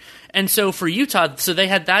pick. And so for Utah, so they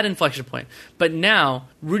had that inflection point. But now,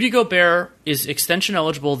 Rudy Gobert is extension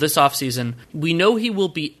eligible this offseason. We know he will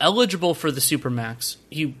be eligible for the Supermax.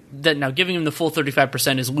 Now, giving him the full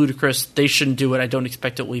 35% is ludicrous. They shouldn't do it. I don't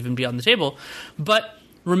expect it will even be on the table. But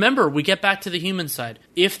remember, we get back to the human side.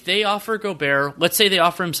 If they offer Gobert, let's say they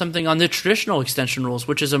offer him something on the traditional extension rules,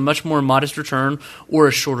 which is a much more modest return or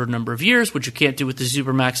a shorter number of years, which you can't do with the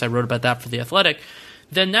Supermax. I wrote about that for The Athletic.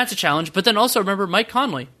 Then that's a challenge. But then also remember Mike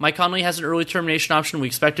Conley. Mike Conley has an early termination option. We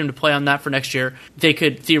expect him to play on that for next year.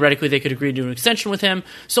 Theoretically, they could agree to an extension with him.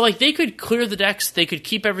 So they could clear the decks, they could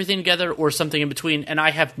keep everything together or something in between, and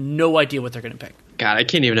I have no idea what they're going to pick. God, I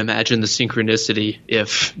can't even imagine the synchronicity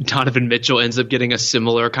if Donovan Mitchell ends up getting a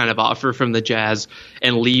similar kind of offer from the Jazz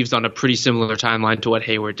and leaves on a pretty similar timeline to what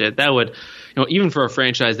Hayward did. That would, even for a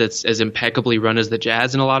franchise that's as impeccably run as the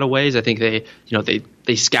Jazz in a lot of ways, I think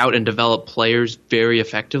they scout and develop players very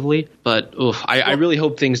effectively. But I really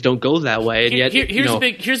hope things don't go that way. And yet,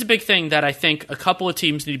 here's a big thing that I think a couple of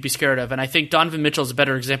teams need to be scared of, and I think Donovan Mitchell is a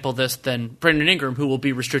better example of this than Brandon Ingram, who will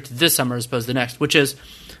be restricted this summer as opposed to next, which is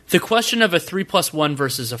the question of a 3+1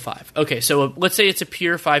 versus a 5. Okay, so let's say it's a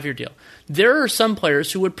pure 5-year deal. There are some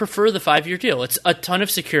players who would prefer the 5-year deal. It's a ton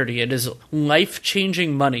of security. It is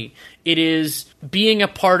life-changing money. It is being a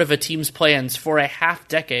part of a team's plans for a half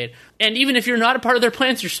decade. And even if you're not a part of their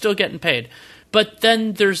plans, you're still getting paid. But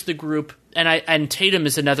then there's the group, and Tatum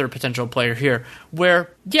is another potential player here,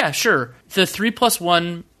 where, yeah, sure, the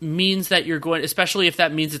 3+1 means that you're going, especially if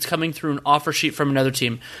that means it's coming through an offer sheet from another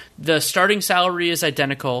team. The starting salary is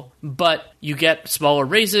identical, but you get smaller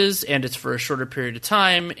raises, and it's for a shorter period of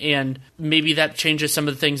time, and maybe that changes some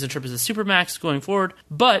of the things in terms of the Supermax going forward.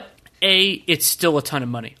 But it's still a ton of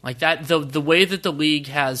money. Like that, the way that the league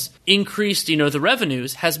has increased, the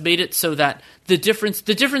revenues has made it so that the difference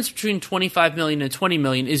between $25 million and $20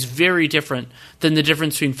 million is very different than the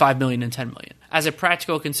difference between $5 million and $10 million as a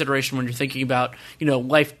practical consideration when you're thinking about,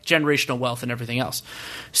 life, generational wealth and everything else.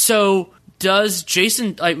 So does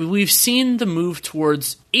Jason, we've seen the move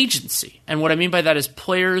towards agency. And what I mean by that is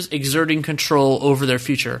players exerting control over their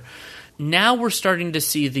future. Now we're starting to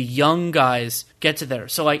see the young guys get to there.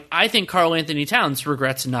 So, I think Karl Anthony Towns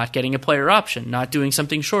regrets not getting a player option, not doing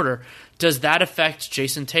something shorter. Does that affect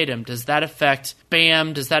Jason Tatum? Does that affect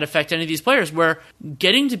Bam? Does that affect any of these players where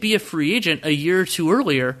getting to be a free agent a year or two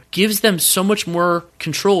earlier gives them so much more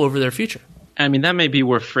control over their future? I mean, that may be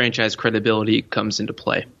where franchise credibility comes into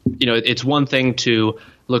play. It's one thing to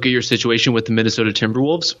look at your situation with the Minnesota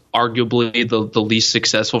Timberwolves, arguably the least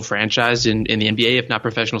successful franchise in the NBA, if not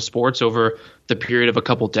professional sports, over the period of a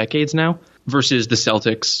couple decades now, versus the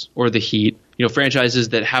Celtics or the Heat, franchises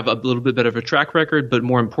that have a little bit better of a track record, but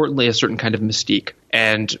more importantly, a certain kind of mystique.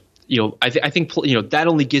 And, I think that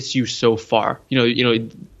only gets you so far.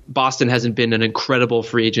 Boston hasn't been an incredible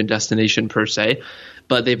free agent destination per se,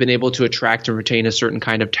 but they've been able to attract and retain a certain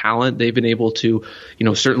kind of talent. They've been able to,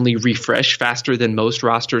 certainly refresh faster than most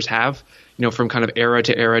rosters have, from kind of era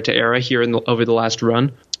to era to era here over the last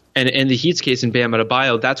run. And in the Heat's case in Bam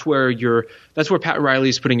Adebayo, that's where Pat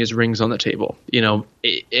Riley's putting his rings on the table.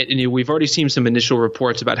 We've already seen some initial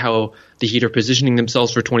reports about how the Heat are positioning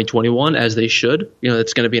themselves for 2021 as they should.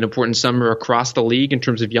 It's going to be an important summer across the league in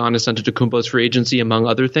terms of Giannis Antetokounmpo's free agency, among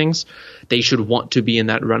other things. They should want to be in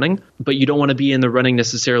that running, but you don't want to be in the running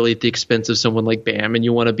necessarily at the expense of someone like Bam, and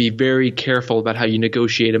you want to be very careful about how you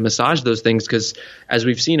negotiate and massage those things because, as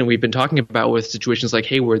we've seen and we've been talking about with situations like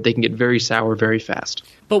Hayward, they can get very sour very fast.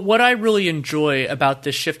 But what I really enjoy about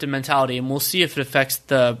this shift in mentality, and we'll see if it affects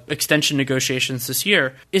the extension negotiations this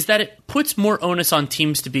year, is that it puts more onus on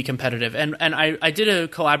teams to be competitive. And I did a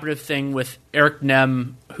collaborative thing with Eric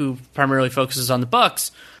Nem, who primarily focuses on the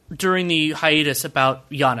Bucks, during the hiatus about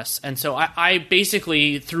Giannis. And so I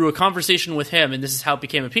basically, through a conversation with him, and this is how it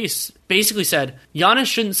became a piece, basically said Giannis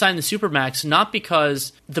shouldn't sign the Supermax, not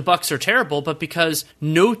because the Bucks are terrible, but because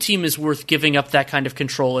no team is worth giving up that kind of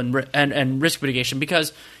control and risk mitigation,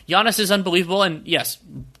 because Giannis is unbelievable. And yes,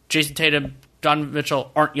 Jason Tatum, Donovan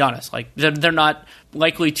Mitchell aren't Giannis. Like, they're not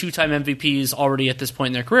likely two-time MVPs already at this point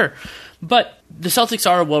in their career. But the Celtics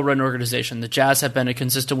are a well-run organization. The Jazz have been a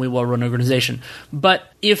consistently well-run organization. But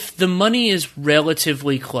if the money is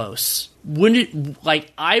relatively close,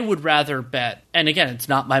 I would rather bet, and again, it's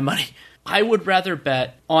not my money, I would rather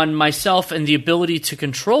bet on myself and the ability to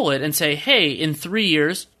control it and say, hey, in 3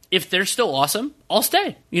 years, if they're still awesome, I'll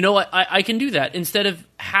stay. You know what? I can do that instead of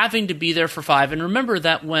having to be there for 5. And remember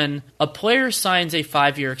that when a player signs a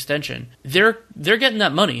 5-year extension, they're getting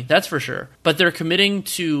that money, that's for sure. But they're committing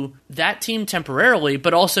to that team temporarily,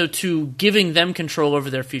 but also to giving them control over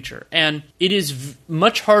their future. And it is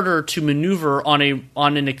much harder to maneuver on a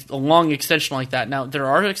long extension like that. Now, there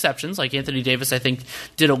are exceptions, like Anthony Davis, I think,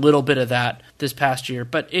 did a little bit of that this past year.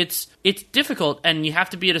 But it's difficult, and you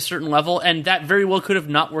have to be at a certain level, and that very well could have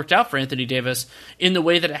not worked out for Anthony Davis in the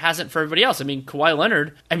way that it hasn't for everybody else. I mean, Kawhi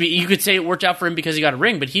Leonard, you could say it worked out for him because he got a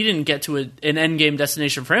ring, but he didn't get to an endgame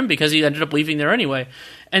destination for him because he ended up leaving there anyway.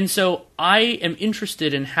 And so I am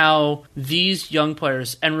interested in how these young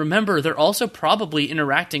players, and remember, they're also probably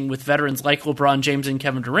interacting with veterans like LeBron James and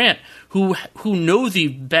Kevin Durant, who know the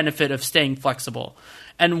benefit of staying flexible.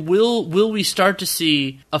 And will we start to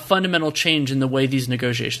see a fundamental change in the way these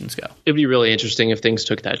negotiations go? It'd be really interesting if things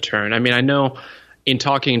took that turn. I mean, I know in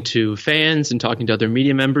talking to fans and talking to other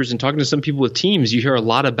media members and talking to some people with teams, you hear a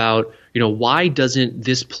lot about, why doesn't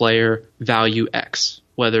this player value X?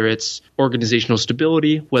 Whether it's organizational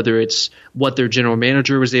stability, whether it's what their general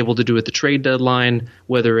manager was able to do at the trade deadline,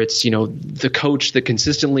 whether it's, the coach that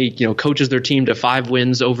consistently, coaches their team to 5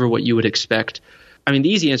 wins over what you would expect. I mean, the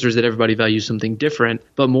easy answer is that everybody values something different.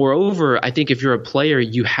 But moreover, I think if you're a player,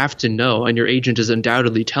 you have to know, and your agent is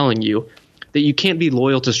undoubtedly telling you, that you can't be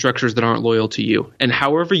loyal to structures that aren't loyal to you. And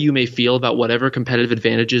however you may feel about whatever competitive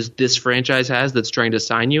advantages this franchise has that's trying to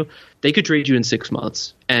sign you, they could trade you in 6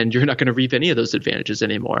 months, and you're not going to reap any of those advantages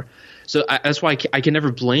anymore. So that's why I can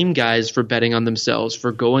never blame guys for betting on themselves,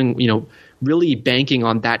 for going, really banking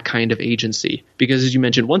on that kind of agency. Because as you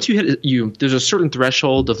mentioned, once you hit there's a certain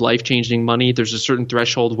threshold of life-changing money. There's a certain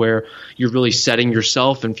threshold where you're really setting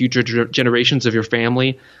yourself and future generations of your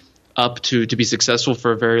family up to be successful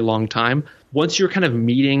for a very long time. Once you're kind of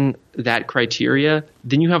meeting that criteria,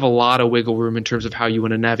 then you have a lot of wiggle room in terms of how you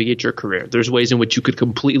want to navigate your career. There's ways in which you could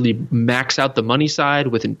completely max out the money side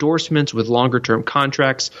with endorsements, with longer term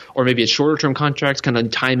contracts, or maybe it's shorter term contracts, kind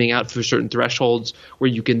of timing out for certain thresholds where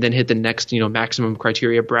you can then hit the next, maximum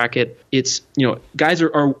criteria bracket. It's, guys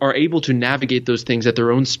are able to navigate those things at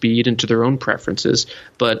their own speed and to their own preferences.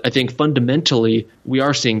 But I think fundamentally, we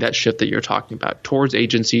are seeing that shift that you're talking about towards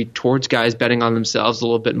agency, towards guys betting on themselves a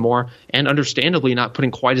little bit more, and understandably not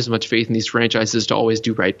putting quite as much faith in these franchises to always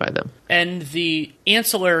do right by them. And the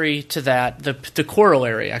ancillary to that, the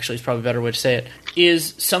corollary, actually is probably a better way to say it,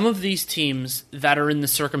 is some of these teams that are in the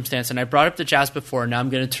circumstance, and I brought up the Jazz before, now I'm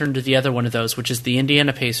going to turn to the other one of those, which is the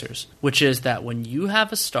Indiana Pacers, which is that when you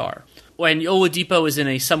have a star, and Oladipo is in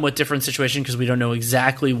a somewhat different situation because we don't know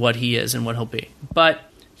exactly what he is and what he'll be, but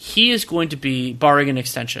he is going to be barring an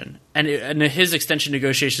extension, and his extension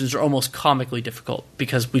negotiations are almost comically difficult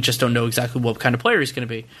because we just don't know exactly what kind of player he's going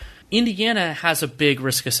to be. Indiana has a big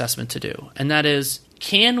risk assessment to do, and that is,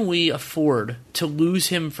 can we afford to lose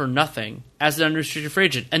him for nothing as an unrestricted free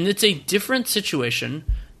agent? And it's a different situation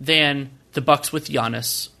than the Bucks with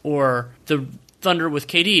Giannis or the Thunder with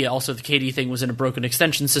KD. Also, the KD thing was in a broken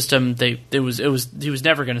extension system. He was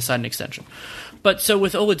never going to sign an extension. But so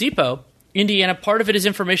with Oladipo, Indiana, part of it is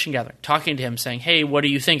information gathering, talking to him, saying, hey, what are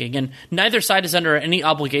you thinking? And neither side is under any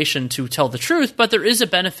obligation to tell the truth, but there is a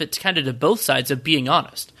benefit to both sides of being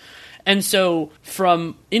honest. And so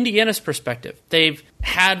from Indiana's perspective, they've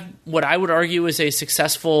had what I would argue is a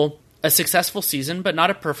successful season, but not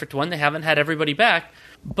a perfect one. They haven't had everybody back.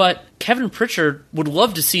 But Kevin Pritchard would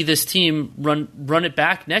love to see this team run it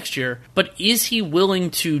back next year. But is he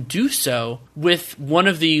willing to do so with one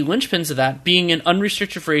of the linchpins of that being an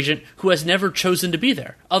unrestricted free agent who has never chosen to be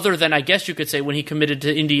there? Other than, I guess you could say, when he committed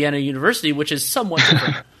to Indiana University, which is somewhat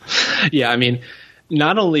different. Yeah, I mean,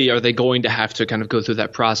 not only are they going to have to kind of go through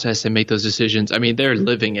that process and make those decisions, I mean, they're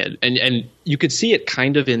living it. And you could see it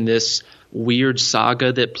kind of in this weird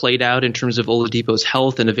saga that played out in terms of Oladipo's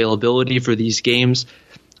health and availability for these games.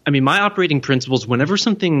 I mean, my operating principles, whenever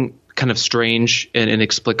something kind of strange and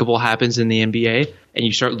inexplicable happens in the NBA and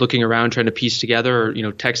you start looking around trying to piece together or,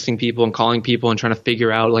 texting people and calling people and trying to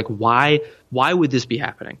figure out like why would this be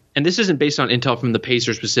happening? And this isn't based on intel from the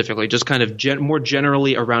Pacers specifically, just kind of more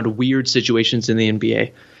generally around weird situations in the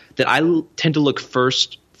NBA, that I tend to look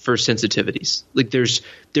first for sensitivities. Like there's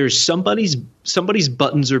somebody's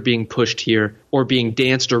buttons are being pushed here or being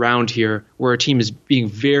danced around here where a team is being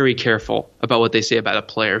very careful about what they say about a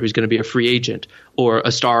player who's going to be a free agent or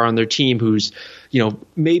a star on their team who's,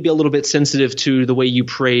 maybe a little bit sensitive to the way you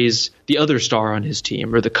praise the other star on his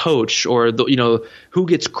team or the coach or who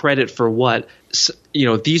gets credit for what.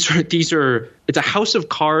 These are it's a house of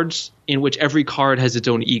cards in which every card has its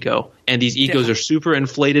own ego, and these egos are super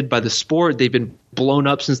inflated by the sport. They've been blown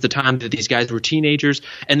up since the time that these guys were teenagers,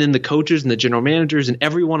 and then the coaches and the general managers and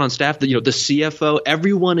everyone on staff, the CFO,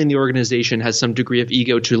 everyone in the organization has some degree of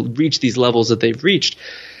ego to reach these levels that they've reached.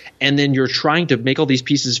 And then you're trying to make all these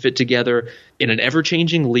pieces fit together in an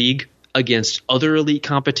ever-changing league against other elite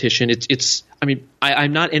competition.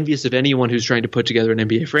 I'm not envious of anyone who's trying to put together an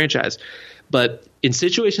NBA franchise. But in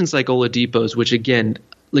situations like Oladipo's, which again,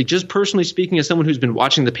 like just personally speaking, as someone who's been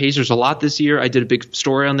watching the Pacers a lot this year, I did a big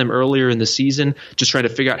story on them earlier in the season, just trying to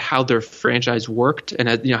figure out how their franchise worked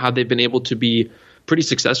and how they've been able to be pretty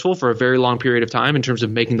successful for a very long period of time in terms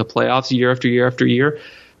of making the playoffs year after year after year.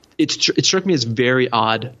 It struck me as very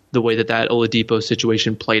odd the way that Oladipo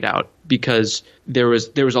situation played out, because there was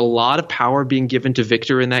a lot of power being given to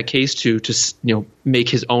Victor in that case to make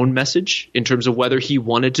his own message in terms of whether he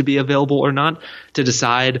wanted to be available or not, to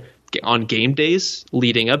decide on game days,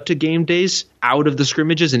 leading up to game days, out of the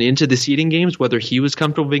scrimmages and into the seeding games, whether he was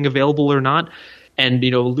comfortable being available or not. And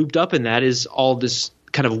looped up in that is all this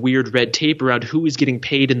kind of weird red tape around who is getting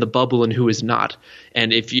paid in the bubble and who is not.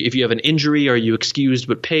 And if you have an injury, are you excused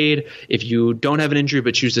but paid? If you don't have an injury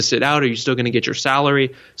but choose to sit out, are you still going to get your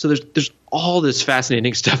salary? So there's all this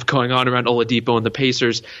fascinating stuff going on around Oladipo and the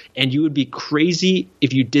Pacers, and you would be crazy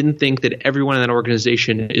if you didn't think that everyone in that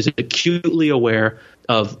organization is acutely aware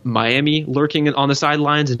of Miami lurking on the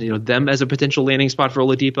sidelines and them as a potential landing spot for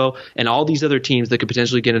Oladipo, and all these other teams that could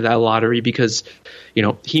potentially get into that lottery, because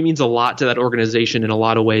he means a lot to that organization in a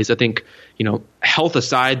lot of ways. I think health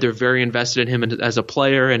aside, they're very invested in him as a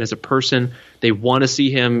player and as a person. They want to see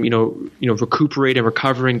him recuperate and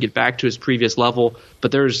recover and get back to his previous level,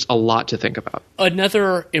 but there's a lot to think about.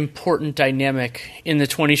 Another important dynamic in the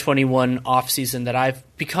 2021 offseason that I've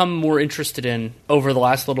become more interested in over the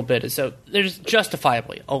last little bit is that there's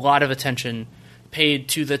justifiably a lot of attention paid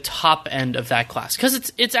to the top end of that class,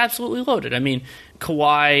 because it's absolutely loaded. I mean,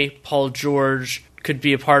 Kawhi, Paul George could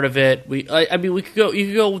be a part of it. You could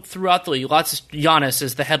go throughout the league. Giannis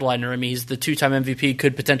is the headliner. I mean, he's the 2-time MVP,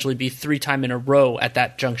 could potentially be 3-time in a row at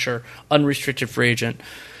that juncture, unrestricted free agent.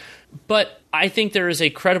 But I think there is a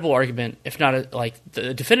credible argument, if not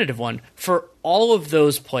the definitive one, for all of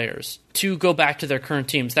those players to go back to their current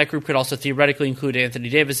teams. That group could also theoretically include Anthony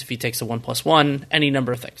Davis if he takes a 1+1, any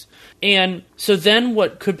number of things. And so then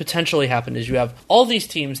what could potentially happen is you have all these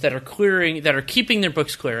teams that are keeping their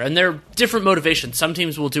books clear, and they're different motivations. Some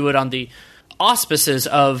teams will do it on the auspices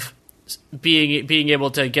of being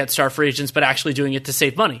able to get star free agents, but actually doing it to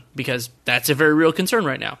save money, because that's a very real concern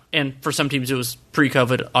right now. And for some teams, it was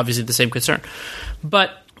pre-COVID, obviously the same concern.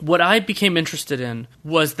 But what I became interested in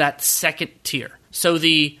was that second tier. So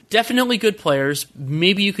the definitely good players,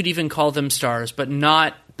 maybe you could even call them stars, but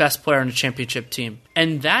not best player on a championship team.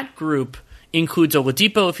 And that group includes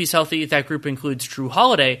Oladipo if he's healthy. That group includes Drew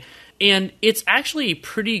Holiday. And it's actually a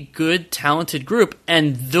pretty good, talented group.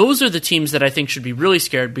 And those are the teams that I think should be really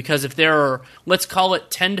scared, because if there are, let's call it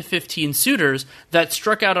 10 to 15 suitors that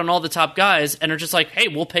struck out on all the top guys and are just like, hey,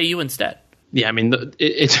 we'll pay you instead. Yeah, I mean,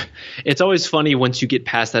 it's always funny once you get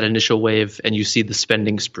past that initial wave and you see the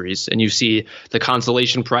spending sprees and you see the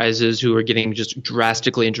consolation prizes who are getting just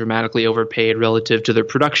drastically and dramatically overpaid relative to their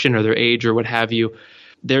production or their age or what have you.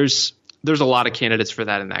 There's a lot of candidates for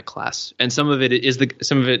that in that class, and some of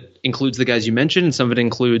it includes the guys you mentioned, and some of it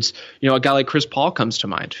includes a guy like Chris Paul comes to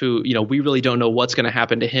mind, who we really don't know what's going to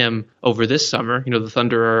happen to him over this summer. The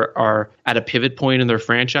Thunder are at a pivot point in their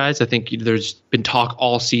franchise. I think there's been talk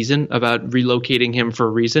all season about relocating him for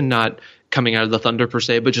a reason, not coming out of the Thunder per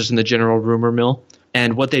se, but just in the general rumor mill.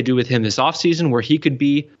 And what they do with him this offseason, where he could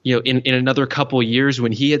be in another couple years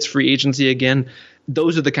when he hits free agency again.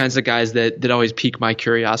 Those are the kinds of guys that always pique my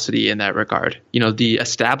curiosity in that regard. The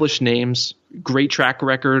established names, great track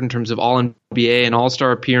record in terms of all NBA and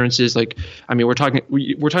all-star appearances. We're talking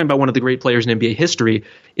about one of the great players in NBA history.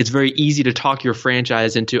 It's very easy to talk your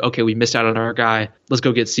franchise into, okay, we missed out on our guy. Let's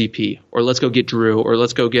go get CP, or let's go get Drew, or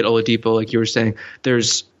let's go get Oladipo, like you were saying.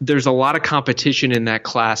 There's a lot of competition in that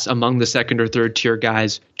class among the second or third tier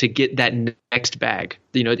guys to get that next bag.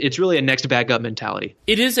 It's really a next bag up mentality.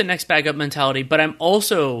 It is a next bag up mentality, but I'm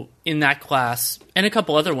also in that class and a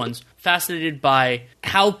couple other ones fascinated by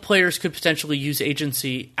how players could potentially use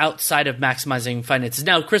agency outside of maximizing finances.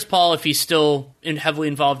 Now, Chris Paul, if he's still heavily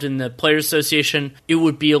involved in the Players Association, it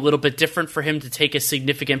would be a little bit different for him to take a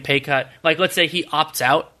significant pay cut. Like, let's say he opts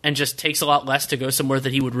out and just takes a lot less to go somewhere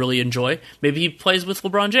that he would really enjoy. Maybe he plays with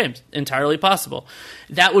LeBron James. Entirely possible.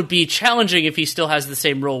 That would be challenging if he still has the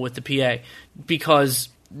same role with the PA, because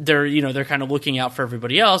they're kind of looking out for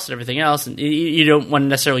everybody else and everything else, and you don't want to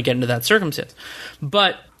necessarily get into that circumstance.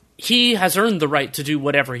 But he has earned the right to do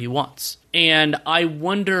whatever he wants. And I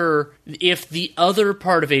wonder if the other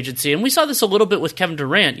part of agency, and we saw this a little bit with Kevin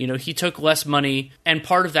Durant, he took less money, and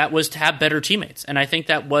part of that was to have better teammates. And I think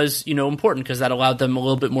that was, important because that allowed them a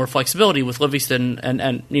little bit more flexibility with Livingston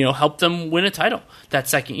and helped them win a title that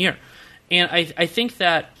second year. And I think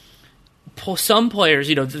that some players,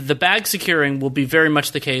 the bag securing will be very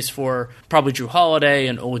much the case for probably Drew Holiday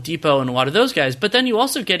and Oladipo and a lot of those guys. But then you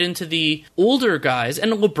also get into the older guys,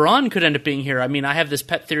 and LeBron could end up being here. I mean, I have this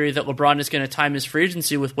pet theory that LeBron is going to time his free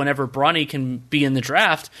agency with whenever Bronny can be in the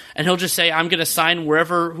draft, and he'll just say, I'm going to sign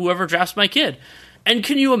whoever drafts my kid. And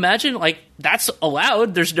can you imagine, that's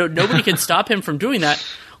allowed? There's nobody can stop him from doing that.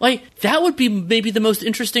 That would be maybe the most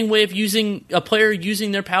interesting way of using a player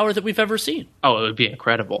using their power that we've ever seen. Oh, it would be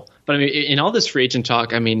incredible. But I mean, in all this free agent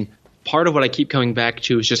talk, I mean, part of what I keep coming back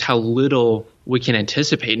to is just how little we can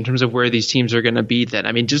anticipate in terms of where these teams are going to be then.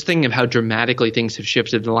 I mean, just thinking of how dramatically things have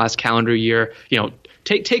shifted in the last calendar year,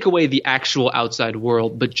 take away the actual outside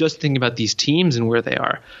world, but just think about these teams and where they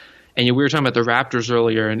are. And we were talking about the Raptors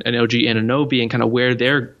earlier and OG Anunoby and kind of where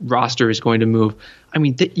their roster is going to move. I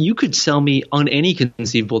mean, you could sell me on any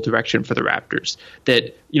conceivable direction for the Raptors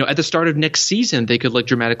that, at the start of next season, they could look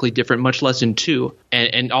dramatically different, much less in 2.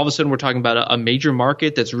 And all of a sudden we're talking about a major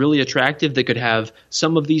market that's really attractive that could have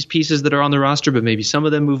some of these pieces that are on the roster, but maybe some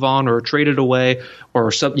of them move on or are traded away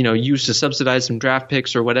or, used to subsidize some draft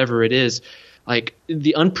picks or whatever it is.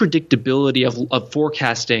 The unpredictability of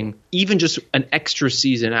forecasting, even just an extra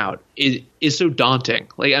season out, is so daunting.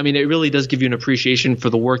 It really does give you an appreciation for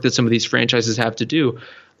the work that some of these franchises have to do.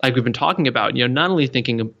 Like we've been talking about, not only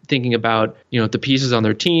thinking about, the pieces on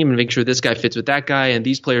their team and making sure this guy fits with that guy and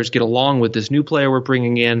these players get along with this new player we're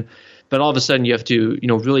bringing in, but all of a sudden you have to,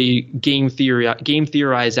 really game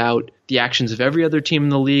theorize out the actions of every other team in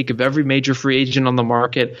the league, of every major free agent on the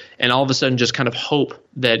market, and all of a sudden just kind of hope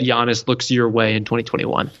that Giannis looks your way in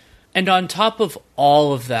 2021. And on top of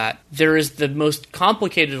all of that, there is the most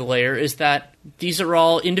complicated layer is that these are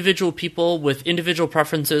all individual people with individual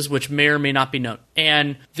preferences which may or may not be known.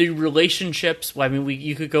 And the relationships,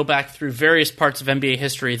 you could go back through various parts of NBA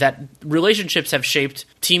history that relationships have shaped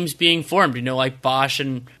teams being formed, like Bosh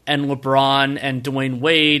and LeBron and Dwayne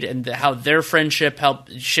Wade and how their friendship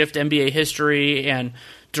helped shift NBA history and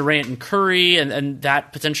Durant and Curry and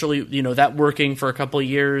that potentially, that working for a couple of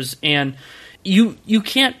years. And you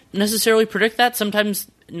can't necessarily predict that. Sometimes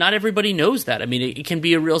not everybody knows that. I mean, it can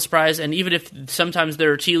be a real surprise, and even if sometimes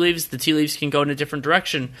there are tea leaves, the tea leaves can go in a different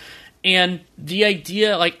direction. And the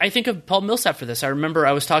idea, I think of Paul Millsap for this. I remember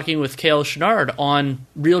I was talking with Cale Chenard on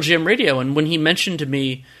Real GM Radio, and when he mentioned to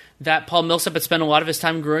me that Paul Millsap had spent a lot of his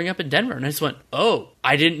time growing up in Denver, and I just went, oh,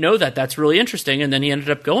 I didn't know that. That's really interesting, and then he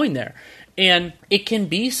ended up going there. And it can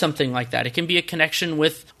be something like that. It can be a connection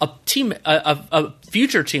with a team, a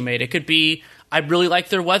future teammate. It could be, I really like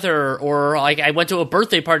their weather, or I went to a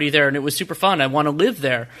birthday party there and it was super fun. I want to live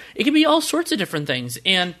there. It can be all sorts of different things.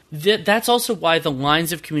 And that's also why the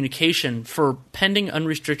lines of communication for pending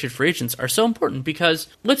unrestricted free agents are so important, because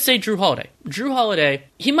let's say Drew Holiday. Drew Holiday,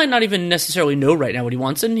 he might not even necessarily know right now what he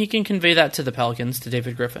wants, and he can convey that to the Pelicans, to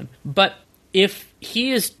David Griffin. But if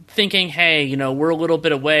he is thinking, hey, we're a little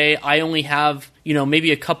bit away, I only have,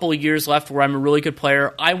 maybe a couple of years left where I'm a really good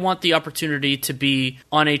player, I want the opportunity to be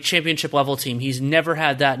on a championship level team. He's never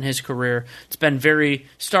had that in his career. It's been very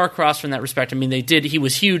star-crossed from that respect. I mean, he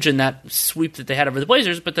was huge in that sweep that they had over the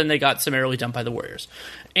Blazers, but then they got summarily dumped by the Warriors.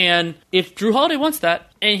 And if Drew Holiday wants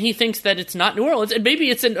that, and he thinks that it's not New Orleans, and maybe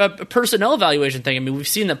it's a personnel evaluation thing. I mean, we've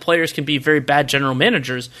seen that players can be very bad general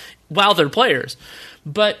managers while they're players.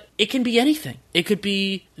 But it can be anything. It could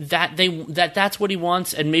be that that's what he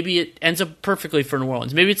wants, and maybe it ends up perfectly for New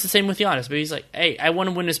Orleans. Maybe it's the same with Giannis. Maybe he's like, hey, I want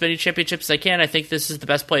to win as many championships as I can. I think this is the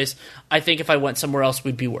best place. I think if I went somewhere else,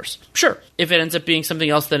 we'd be worse. Sure. If it ends up being something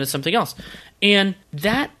else, then it's something else. And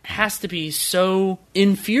that has to be so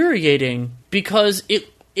infuriating, because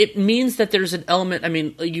it means that there's an element. I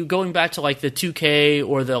mean, you going back to the 2K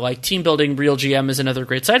or the team building, Real GM is another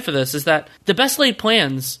great site for this, is that the best laid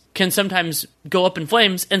plans can sometimes go up in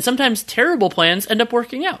flames, and sometimes terrible plans end up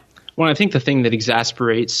working out. Well, I think the thing that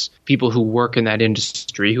exasperates people who work in that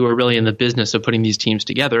industry, who are really in the business of putting these teams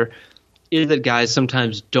together, is that guys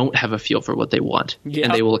sometimes don't have a feel for what they want. Yeah.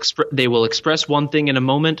 And they will express one thing in a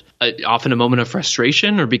moment, often a moment of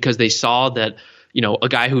frustration, or because they saw that a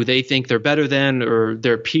guy who they think they're better than, or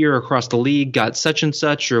their peer across the league got such and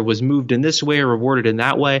such, or was moved in this way or rewarded in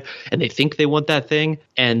that way, and they think they want that thing,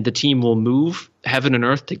 and the team will move heaven and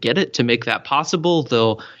earth to get it, to make that possible.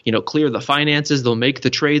 They'll, clear the finances. They'll make the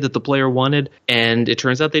trade that the player wanted. And it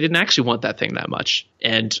turns out they didn't actually want that thing that much.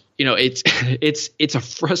 And, it's a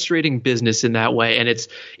frustrating business in that way. And it's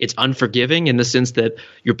unforgiving in the sense that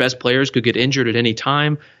your best players could get injured at any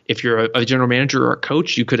time. If you're a general manager or a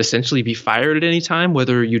coach, you could essentially be fired at any time,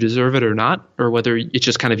 whether you deserve it or not, or whether it's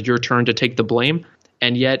just kind of your turn to take the blame.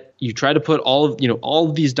 And yet you try to put all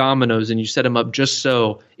of these dominoes and you set them up just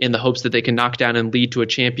so in the hopes that they can knock down and lead to a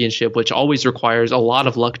championship, which always requires a lot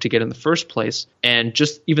of luck to get in the first place. And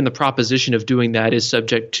just even the proposition of doing that is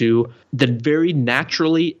subject to the very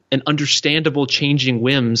naturally and understandable changing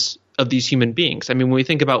whims of these human beings. I mean, when we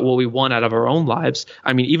think about what we want out of our own lives,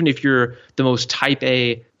 I mean, even if you're the most type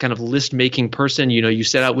A kind of list making person, you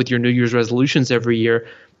set out with your New Year's resolutions every year,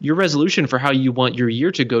 your resolution for how you want your year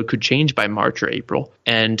to go could change by March or April.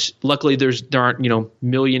 And luckily there aren't,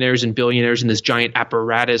 millionaires and billionaires in this giant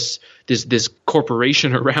apparatus, this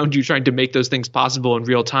corporation around you trying to make those things possible in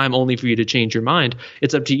real time only for you to change your mind.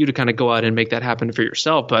 It's up to you to kind of go out and make that happen for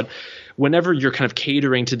yourself. But whenever you're kind of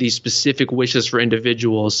catering to these specific wishes for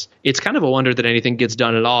individuals, it's kind of a wonder that anything gets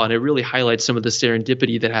done at all. And it really highlights some of the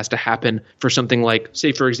serendipity that has to happen for something like,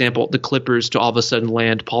 say, for example, the Clippers to all of a sudden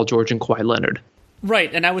land Paul George and Kawhi Leonard.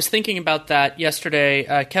 Right, and I was thinking about that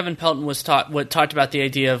yesterday. Kevin Pelton talked about the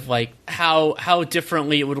idea of like how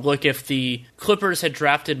differently it would look if the Clippers had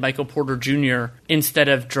drafted Michael Porter Jr. instead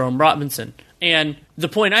of Jerome Robinson. And the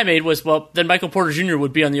point I made was, well, then Michael Porter Jr.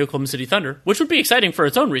 would be on the Oklahoma City Thunder, which would be exciting for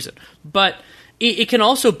its own reason. But it can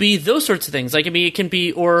also be those sorts of things. Like, I mean, it can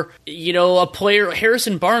be, or, a player,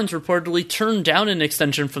 Harrison Barnes reportedly turned down an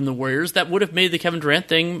extension from the Warriors that would have made the Kevin Durant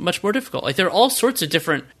thing much more difficult. Like, there are all sorts of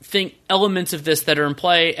different elements of this that are in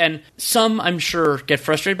play, and some, I'm sure, get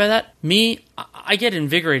frustrated by that. Me, I get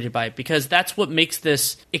invigorated by it because that's what makes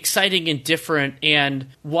this exciting and different, and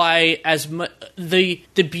why the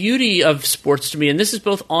beauty of sports to me, and this is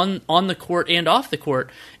both on the court and off the court,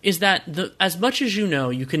 is that as much as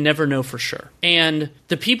you can never know for sure. And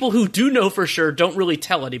the people who do know for sure don't really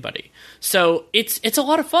tell anybody. So it's a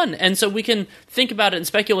lot of fun. And so we can think about it and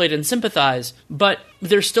speculate and sympathize, but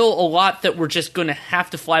there's still a lot that we're just going to have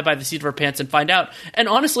to fly by the seat of our pants and find out. And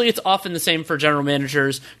honestly, it's often the same for general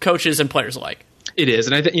managers, coaches, and players alike. It is.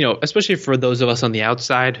 And I think, especially for those of us on the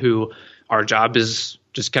outside who our job is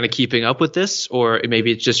just kind of keeping up with this, or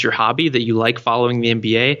maybe it's just your hobby that you like following the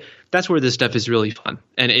NBA, that's where this stuff is really fun.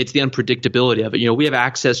 And it's the unpredictability of it. We have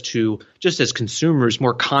access to, just as consumers,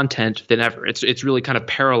 more content than ever. It's really kind of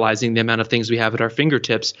paralyzing the amount of things we have at our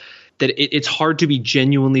fingertips, that it's hard to be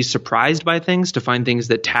genuinely surprised by things, to find things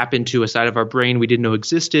that tap into a side of our brain we didn't know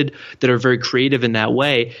existed, that are very creative in that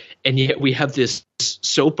way. And yet we have this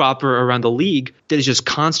soap opera around the league that is just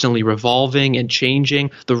constantly revolving and changing.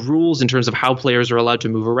 The rules in terms of how players are allowed to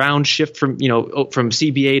move around shift from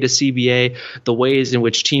CBA to CBA. The ways in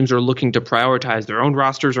which teams are looking to prioritize their own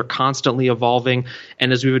rosters are constantly evolving.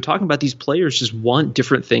 And as we've been talking about, these players just want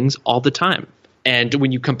different things all the time. And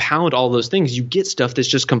when you compound all those things, you get stuff that's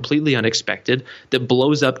just completely unexpected, that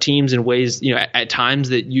blows up teams in ways, at times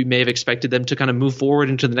that you may have expected them to kind of move forward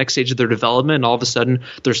into the next stage of their development. And all of a sudden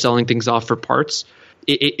they're selling things off for parts.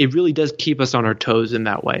 It really does keep us on our toes in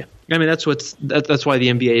that way. I mean, that's why the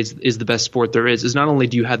NBA is the best sport there is not only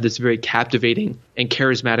do you have this very captivating and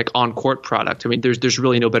charismatic on-court product. I mean, there's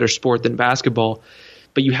really no better sport than basketball.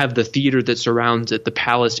 But you have the theater that surrounds it, the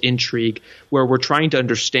palace intrigue, where we're trying to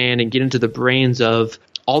understand and get into the brains of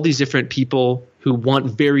all these different people who want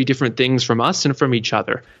very different things from us and from each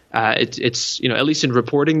other. It's at least in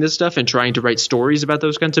reporting this stuff and trying to write stories about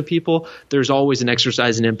those kinds of people, there's always an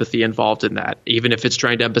exercise in empathy involved in that, even if it's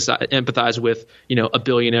trying to empathize with a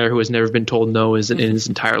billionaire who has never been told no in his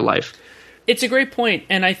entire life. It's a great point,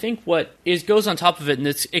 and I think what goes on top of it, and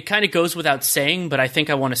it kind of goes without saying, but I think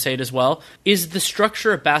I want to say it as well, is the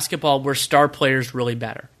structure of basketball where star players really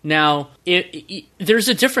matter. Now, there's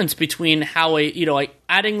a difference between how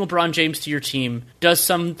adding LeBron James to your team does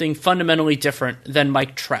something fundamentally different than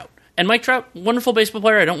Mike Trout. And Mike Trout, wonderful baseball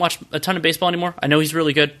player. I don't watch a ton of baseball anymore. I know he's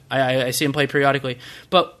really good. I see him play periodically.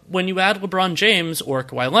 But when you add LeBron James or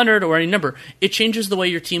Kawhi Leonard or any number, it changes the way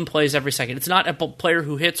your team plays every second. It's not a player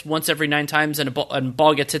who hits once every 9 times and a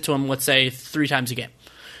ball gets hit to him, let's say, 3 times a game.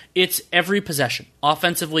 It's every possession,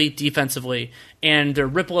 offensively, defensively, and there are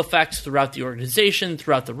ripple effects throughout the organization,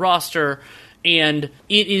 throughout the roster. And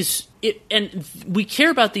and we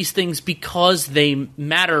care about these things because they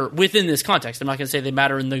matter within this context. I'm not going to say they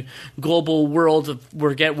matter in the global world.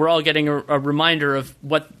 We're all getting a reminder of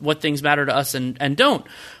what things matter to us and don't.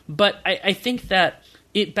 But I think that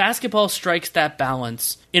basketball strikes that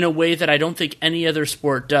balance in a way that I don't think any other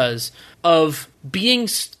sport does, of being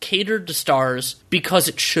catered to stars because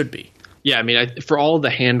it should be. Yeah, I mean, for all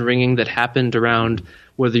the hand-wringing that happened around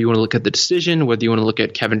whether you want to look at the decision, whether you want to look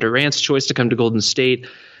at Kevin Durant's choice to come to Golden State,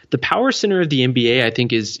 the power center of the NBA, I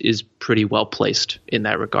think, is pretty well placed in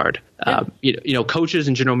that regard. Yeah. Coaches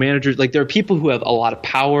and general managers, like there are people who have a lot of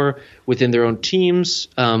power within their own teams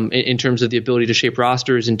in terms of the ability to shape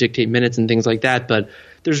rosters and dictate minutes and things like that. But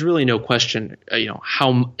there's really no question,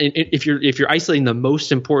 how if you're isolating the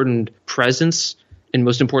most important presence and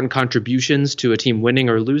most important contributions to a team winning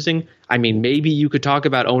or losing, I mean, maybe you could talk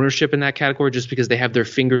about ownership in that category just because they have their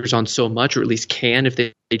fingers on so much, or at least can if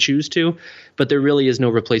they choose to. But there really is no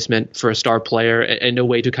replacement for a star player and no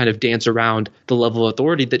way to kind of dance around the level of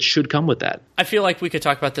authority that should come with that. I feel like we could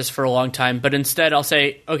talk about this for a long time, but instead I'll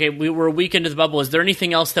say, okay, we're a week into the bubble. Is there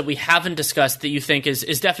anything else that we haven't discussed that you think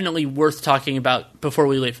is definitely worth talking about before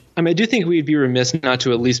we leave? I mean, I do think we'd be remiss not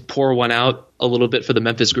to at least pour one out a little bit for the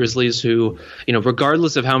Memphis Grizzlies, who,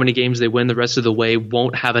 regardless of how many games they win the rest of the way,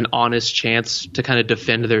 won't have an honest chance to kind of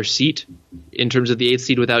defend their seat in terms of the 8th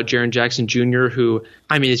seed without Jaren Jackson Jr., who,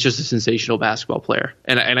 I mean, is just a sensational basketball player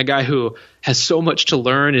and a guy who has so much to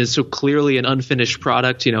learn, is so clearly an unfinished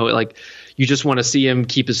product. You just want to see him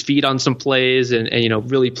keep his feet on some plays and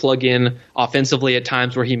really plug in offensively at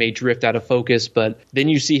times where he may drift out of focus. But then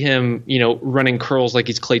you see him, running curls like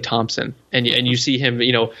he's Klay Thompson, and you see him,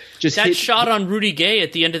 just that shot on Rudy Gay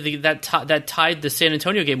at the end of that tied the San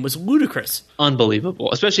Antonio game was ludicrous,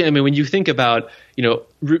 unbelievable. Especially, I mean, when you think about,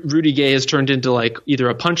 Rudy Gay has turned into like either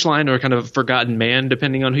a punchline or kind of a forgotten man,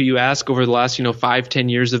 depending on who you ask, over the last 5-10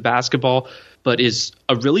 years of basketball, but is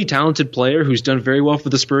a really talented player who's done very well for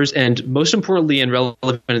the Spurs, and most importantly and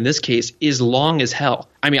relevant in this case, is long as hell.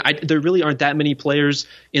 I mean, there really aren't that many players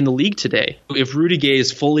in the league today, if Rudy Gay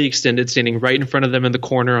is fully extended, standing right in front of them in the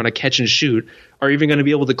corner on a catch and shoot, are even going to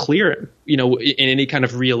be able to clear him, in any kind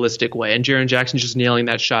of realistic way. And Jaren Jackson's just nailing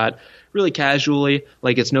that shot really casually,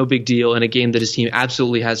 like it's no big deal in a game that his team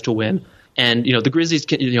absolutely has to win. And, the Grizzlies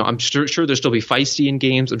can, I'm sure they'll still be feisty in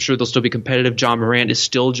games. I'm sure they'll still be competitive. John Morant is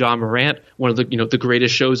still John Morant, one of the, the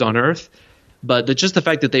greatest shows on earth. But just the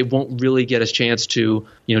fact that they won't really get a chance to,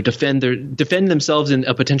 defend themselves in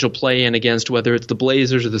a potential play-in against whether it's the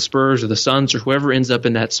Blazers or the Spurs or the Suns or whoever ends up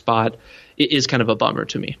in that spot, it is kind of a bummer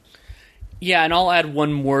to me. Yeah, and I'll add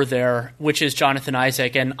one more there, which is Jonathan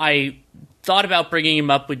Isaac. And I thought about bringing him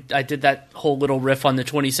up. I did that whole little riff on the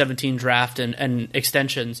 2017 draft and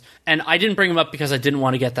extensions, and I didn't bring him up because I didn't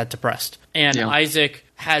want to get that depressed. And yeah. Isaac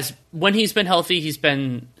has, when he's been healthy, he's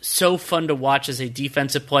been so fun to watch as a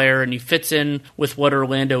defensive player, and he fits in with what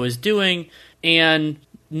Orlando is doing. And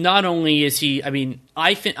not only is he, I mean,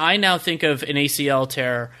 I now think of an ACL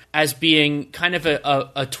tear as being kind of a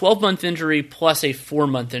 12-month injury plus a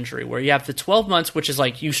 4-month injury, where you have the 12 months, which is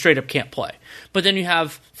like you straight up can't play. But then you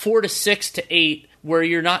have 4 to 6 to 8 where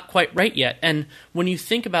you're not quite right yet. And when you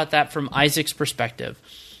think about that from Isaac's perspective,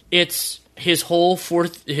 it's his whole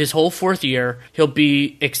fourth year. He'll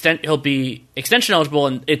be extension eligible,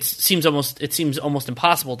 and it seems almost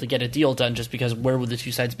impossible to get a deal done just because where would the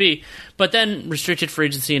two sides be? But then restricted free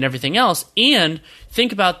agency and everything else. And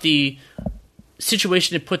think about the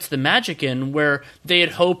situation it puts the Magic in, where they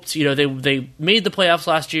had hoped, they made the playoffs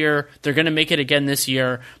last year, they're going to make it again this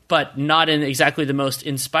year, but not in exactly the most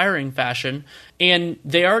inspiring fashion. And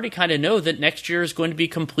they already kind of know that next year is going to be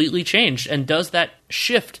completely changed. And does that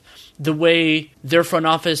shift the way their front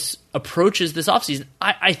office approaches this offseason?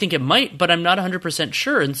 I think it might, but I'm not 100%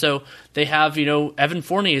 sure. And so they have, Evan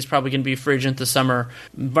Fournier is probably going to be a free agent this summer.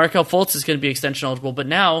 Markelle Fultz is going to be extension eligible. But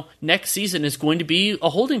now, next season is going to be a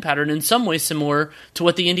holding pattern in some ways similar to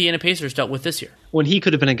what the Indiana Pacers dealt with this year. When he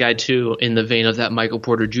could have been a guy, too, in the vein of that Michael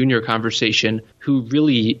Porter Jr. conversation, who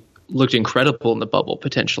really looked incredible in the bubble,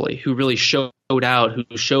 potentially, who really showed out, who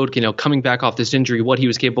showed, coming back off this injury, what he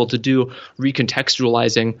was capable to do,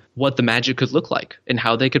 recontextualizing what the Magic could look like and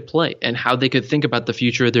how they could play and how they could think about the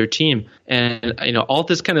future of their team. And, all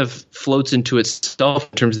this kind of floats into itself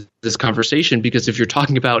in terms of this conversation, because if you're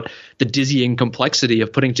talking about the dizzying complexity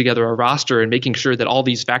of putting together a roster and making sure that all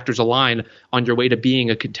these factors align on your way to being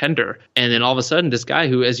a contender, and then all of a sudden this guy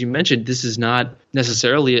who, as you mentioned, this is not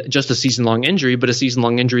necessarily just a season-long injury, but a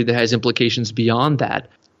season-long injury that has implications beyond that,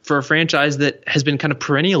 for a franchise that has been kind of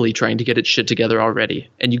perennially trying to get its shit together already.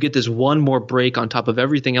 And you get this one more break on top of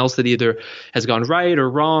everything else that either has gone right or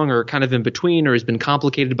wrong or kind of in between or has been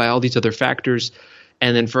complicated by all these other factors.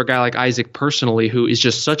 And then for a guy like Isaac personally, who is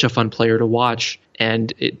just such a fun player to watch,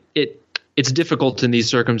 and it's it's difficult in these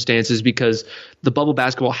circumstances because the bubble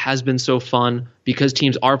basketball has been so fun, because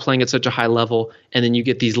teams are playing at such a high level, and then you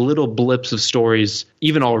get these little blips of stories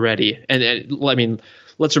even already. And I mean,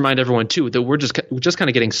 let's remind everyone too that we're just kind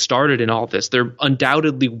of getting started in all this. There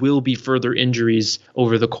undoubtedly will be further injuries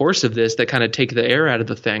over the course of this that kind of take the air out of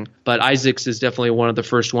the thing. But Isaacs is definitely one of the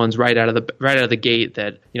first ones right out of the gate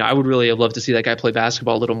that, I would really have loved to see that guy play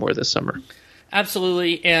basketball a little more this summer.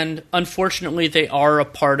 Absolutely, and unfortunately, they are a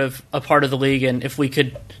part of the league. And if we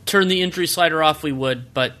could turn the injury slider off, we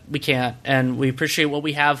would, but we can't. And we appreciate what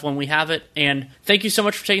we have when we have it. And thank you so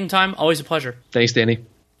much for taking the time. Always a pleasure. Thanks, Danny.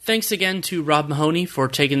 Thanks again to Rob Mahoney for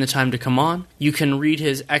taking the time to come on. You can read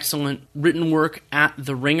his excellent written work at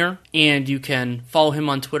The Ringer, and you can follow him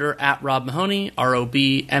on Twitter at Rob Mahoney,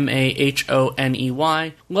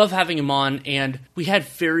 ROBMAHONEY. Love having him on, and we had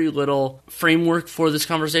very little framework for this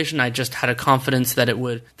conversation. I just had a confidence that it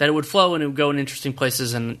would flow and it would go in interesting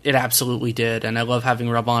places, and it absolutely did. And I love having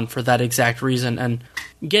Rob on for that exact reason. And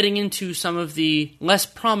getting into some of the less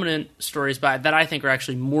prominent stories that I think are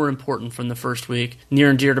actually more important from the first week, near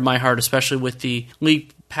and dear to my heart, especially with the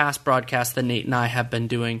League Pass broadcast that Nate and I have been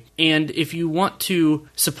doing. And if you want to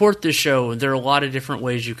support this show, there are a lot of different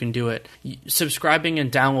ways you can do it. Subscribing and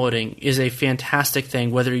downloading is a fantastic thing,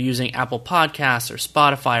 whether you're using Apple Podcasts or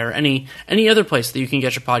Spotify or any other place that you can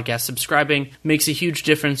get your podcast. Subscribing makes a huge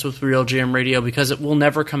difference with Real GM Radio because it will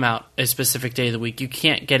never come out a specific day of the week. You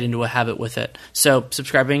can't get into a habit with it. So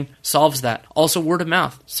subscribing solves that. Also, word of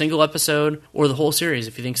mouth, single episode or the whole series.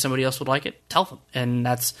 If you think somebody else would like it, tell them. And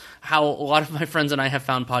that's how a lot of my friends and I have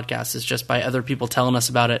found podcasts, is just by other people telling us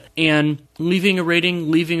about it. And leaving a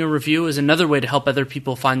rating, leaving a review is another way to help other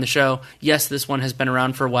people find the show. Yes, this one has been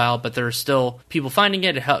around for a while, but there are still people finding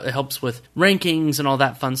it. It helps with rankings and all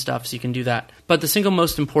that fun stuff, so you can do that. But the single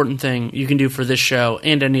most important thing you can do for this show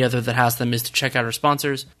and any other that has them is to check out our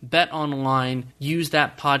sponsors. Bet Online. Use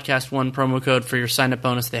that Podcast One promo code for your sign-up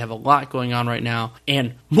bonus. They have a lot going on right now,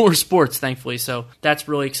 and more sports, thankfully, so that's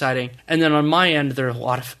really exciting. And then on my end, there are a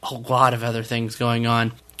lot of other things going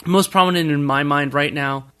on. Most prominent in my mind right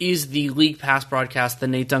now is the League Pass broadcast that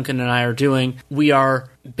Nate Duncan and I are doing. We are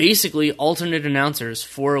basically alternate announcers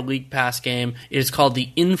for a League Pass game. It is called the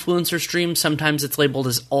Influencer Stream. Sometimes it's labeled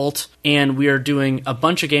as Alt, and we are doing a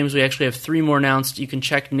bunch of games. We actually have 3 more announced. You can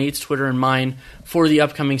check Nate's Twitter and mine for the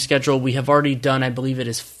upcoming schedule. We have already done, I believe it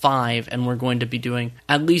is 5, and we're going to be doing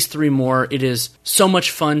at least 3 more. It is so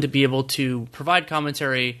much fun to be able to provide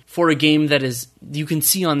commentary for a game that is, you can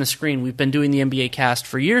see on the screen. We've been doing the NBA cast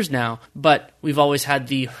for years now, but we've always had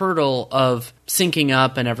the hurdle of syncing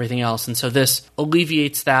up and everything else, and so this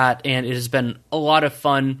alleviates that, and it has been a lot of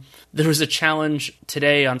fun. There was a challenge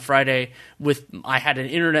today on Friday I had an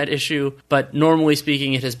internet issue, but normally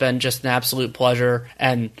speaking, it has been just an absolute pleasure,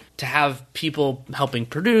 and to have people helping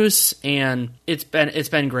produce, and it's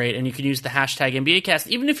been great. And you can use the hashtag NBAcast,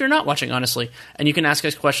 even if you're not watching, honestly, and you can ask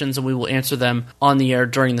us questions, and we will answer them on the air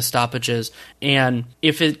during the stoppages. And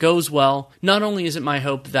if it goes well, not only is it my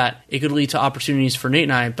hope that it could lead to opportunities for Nate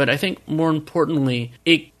and I, but I think more importantly,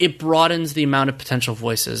 it broadens the amount of potential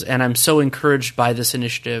voices. And I'm so encouraged by this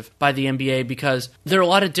initiative by the NBA, because there are a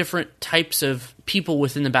lot of different types of people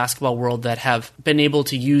within the basketball world that have been able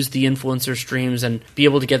to use the influencer streams and be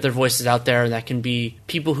able to get their voices out there. That can be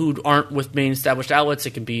people who aren't with main established outlets.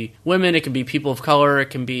 It can be women. It can be people of color. It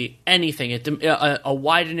can be anything. A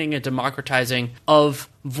widening and democratizing of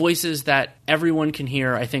voices that everyone can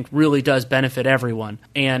hear, I think, really does benefit everyone.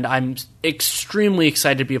 And I'm extremely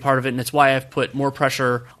excited to be a part of it, and it's why I've put more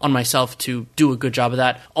pressure on myself to do a good job of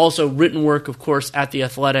that. Also, written work, of course, at The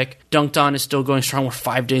Athletic. Dunked On is still going strong. We're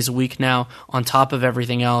 5 days a week now on top of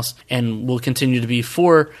everything else, and will continue to be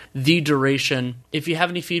for the duration. If you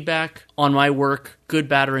have any feedback on my work, good,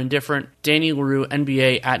 bad, or indifferent,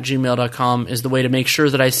 DannyLaRue@gmail.com is the way to make sure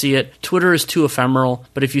that I see it. Twitter is too ephemeral,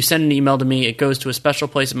 but if you send an email to me, it goes to a special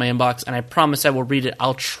place in my inbox, and I promise I will read it.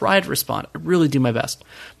 I'll try to respond. I really do my best,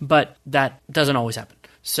 but that doesn't always happen.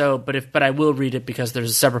 So, but I will read it, because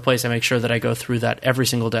there's a separate place I make sure that I go through that every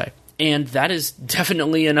single day. And that is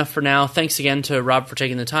definitely enough for now. Thanks again to Rob for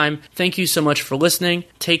taking the time. Thank you so much for listening.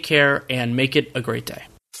 Take care and make it a great day.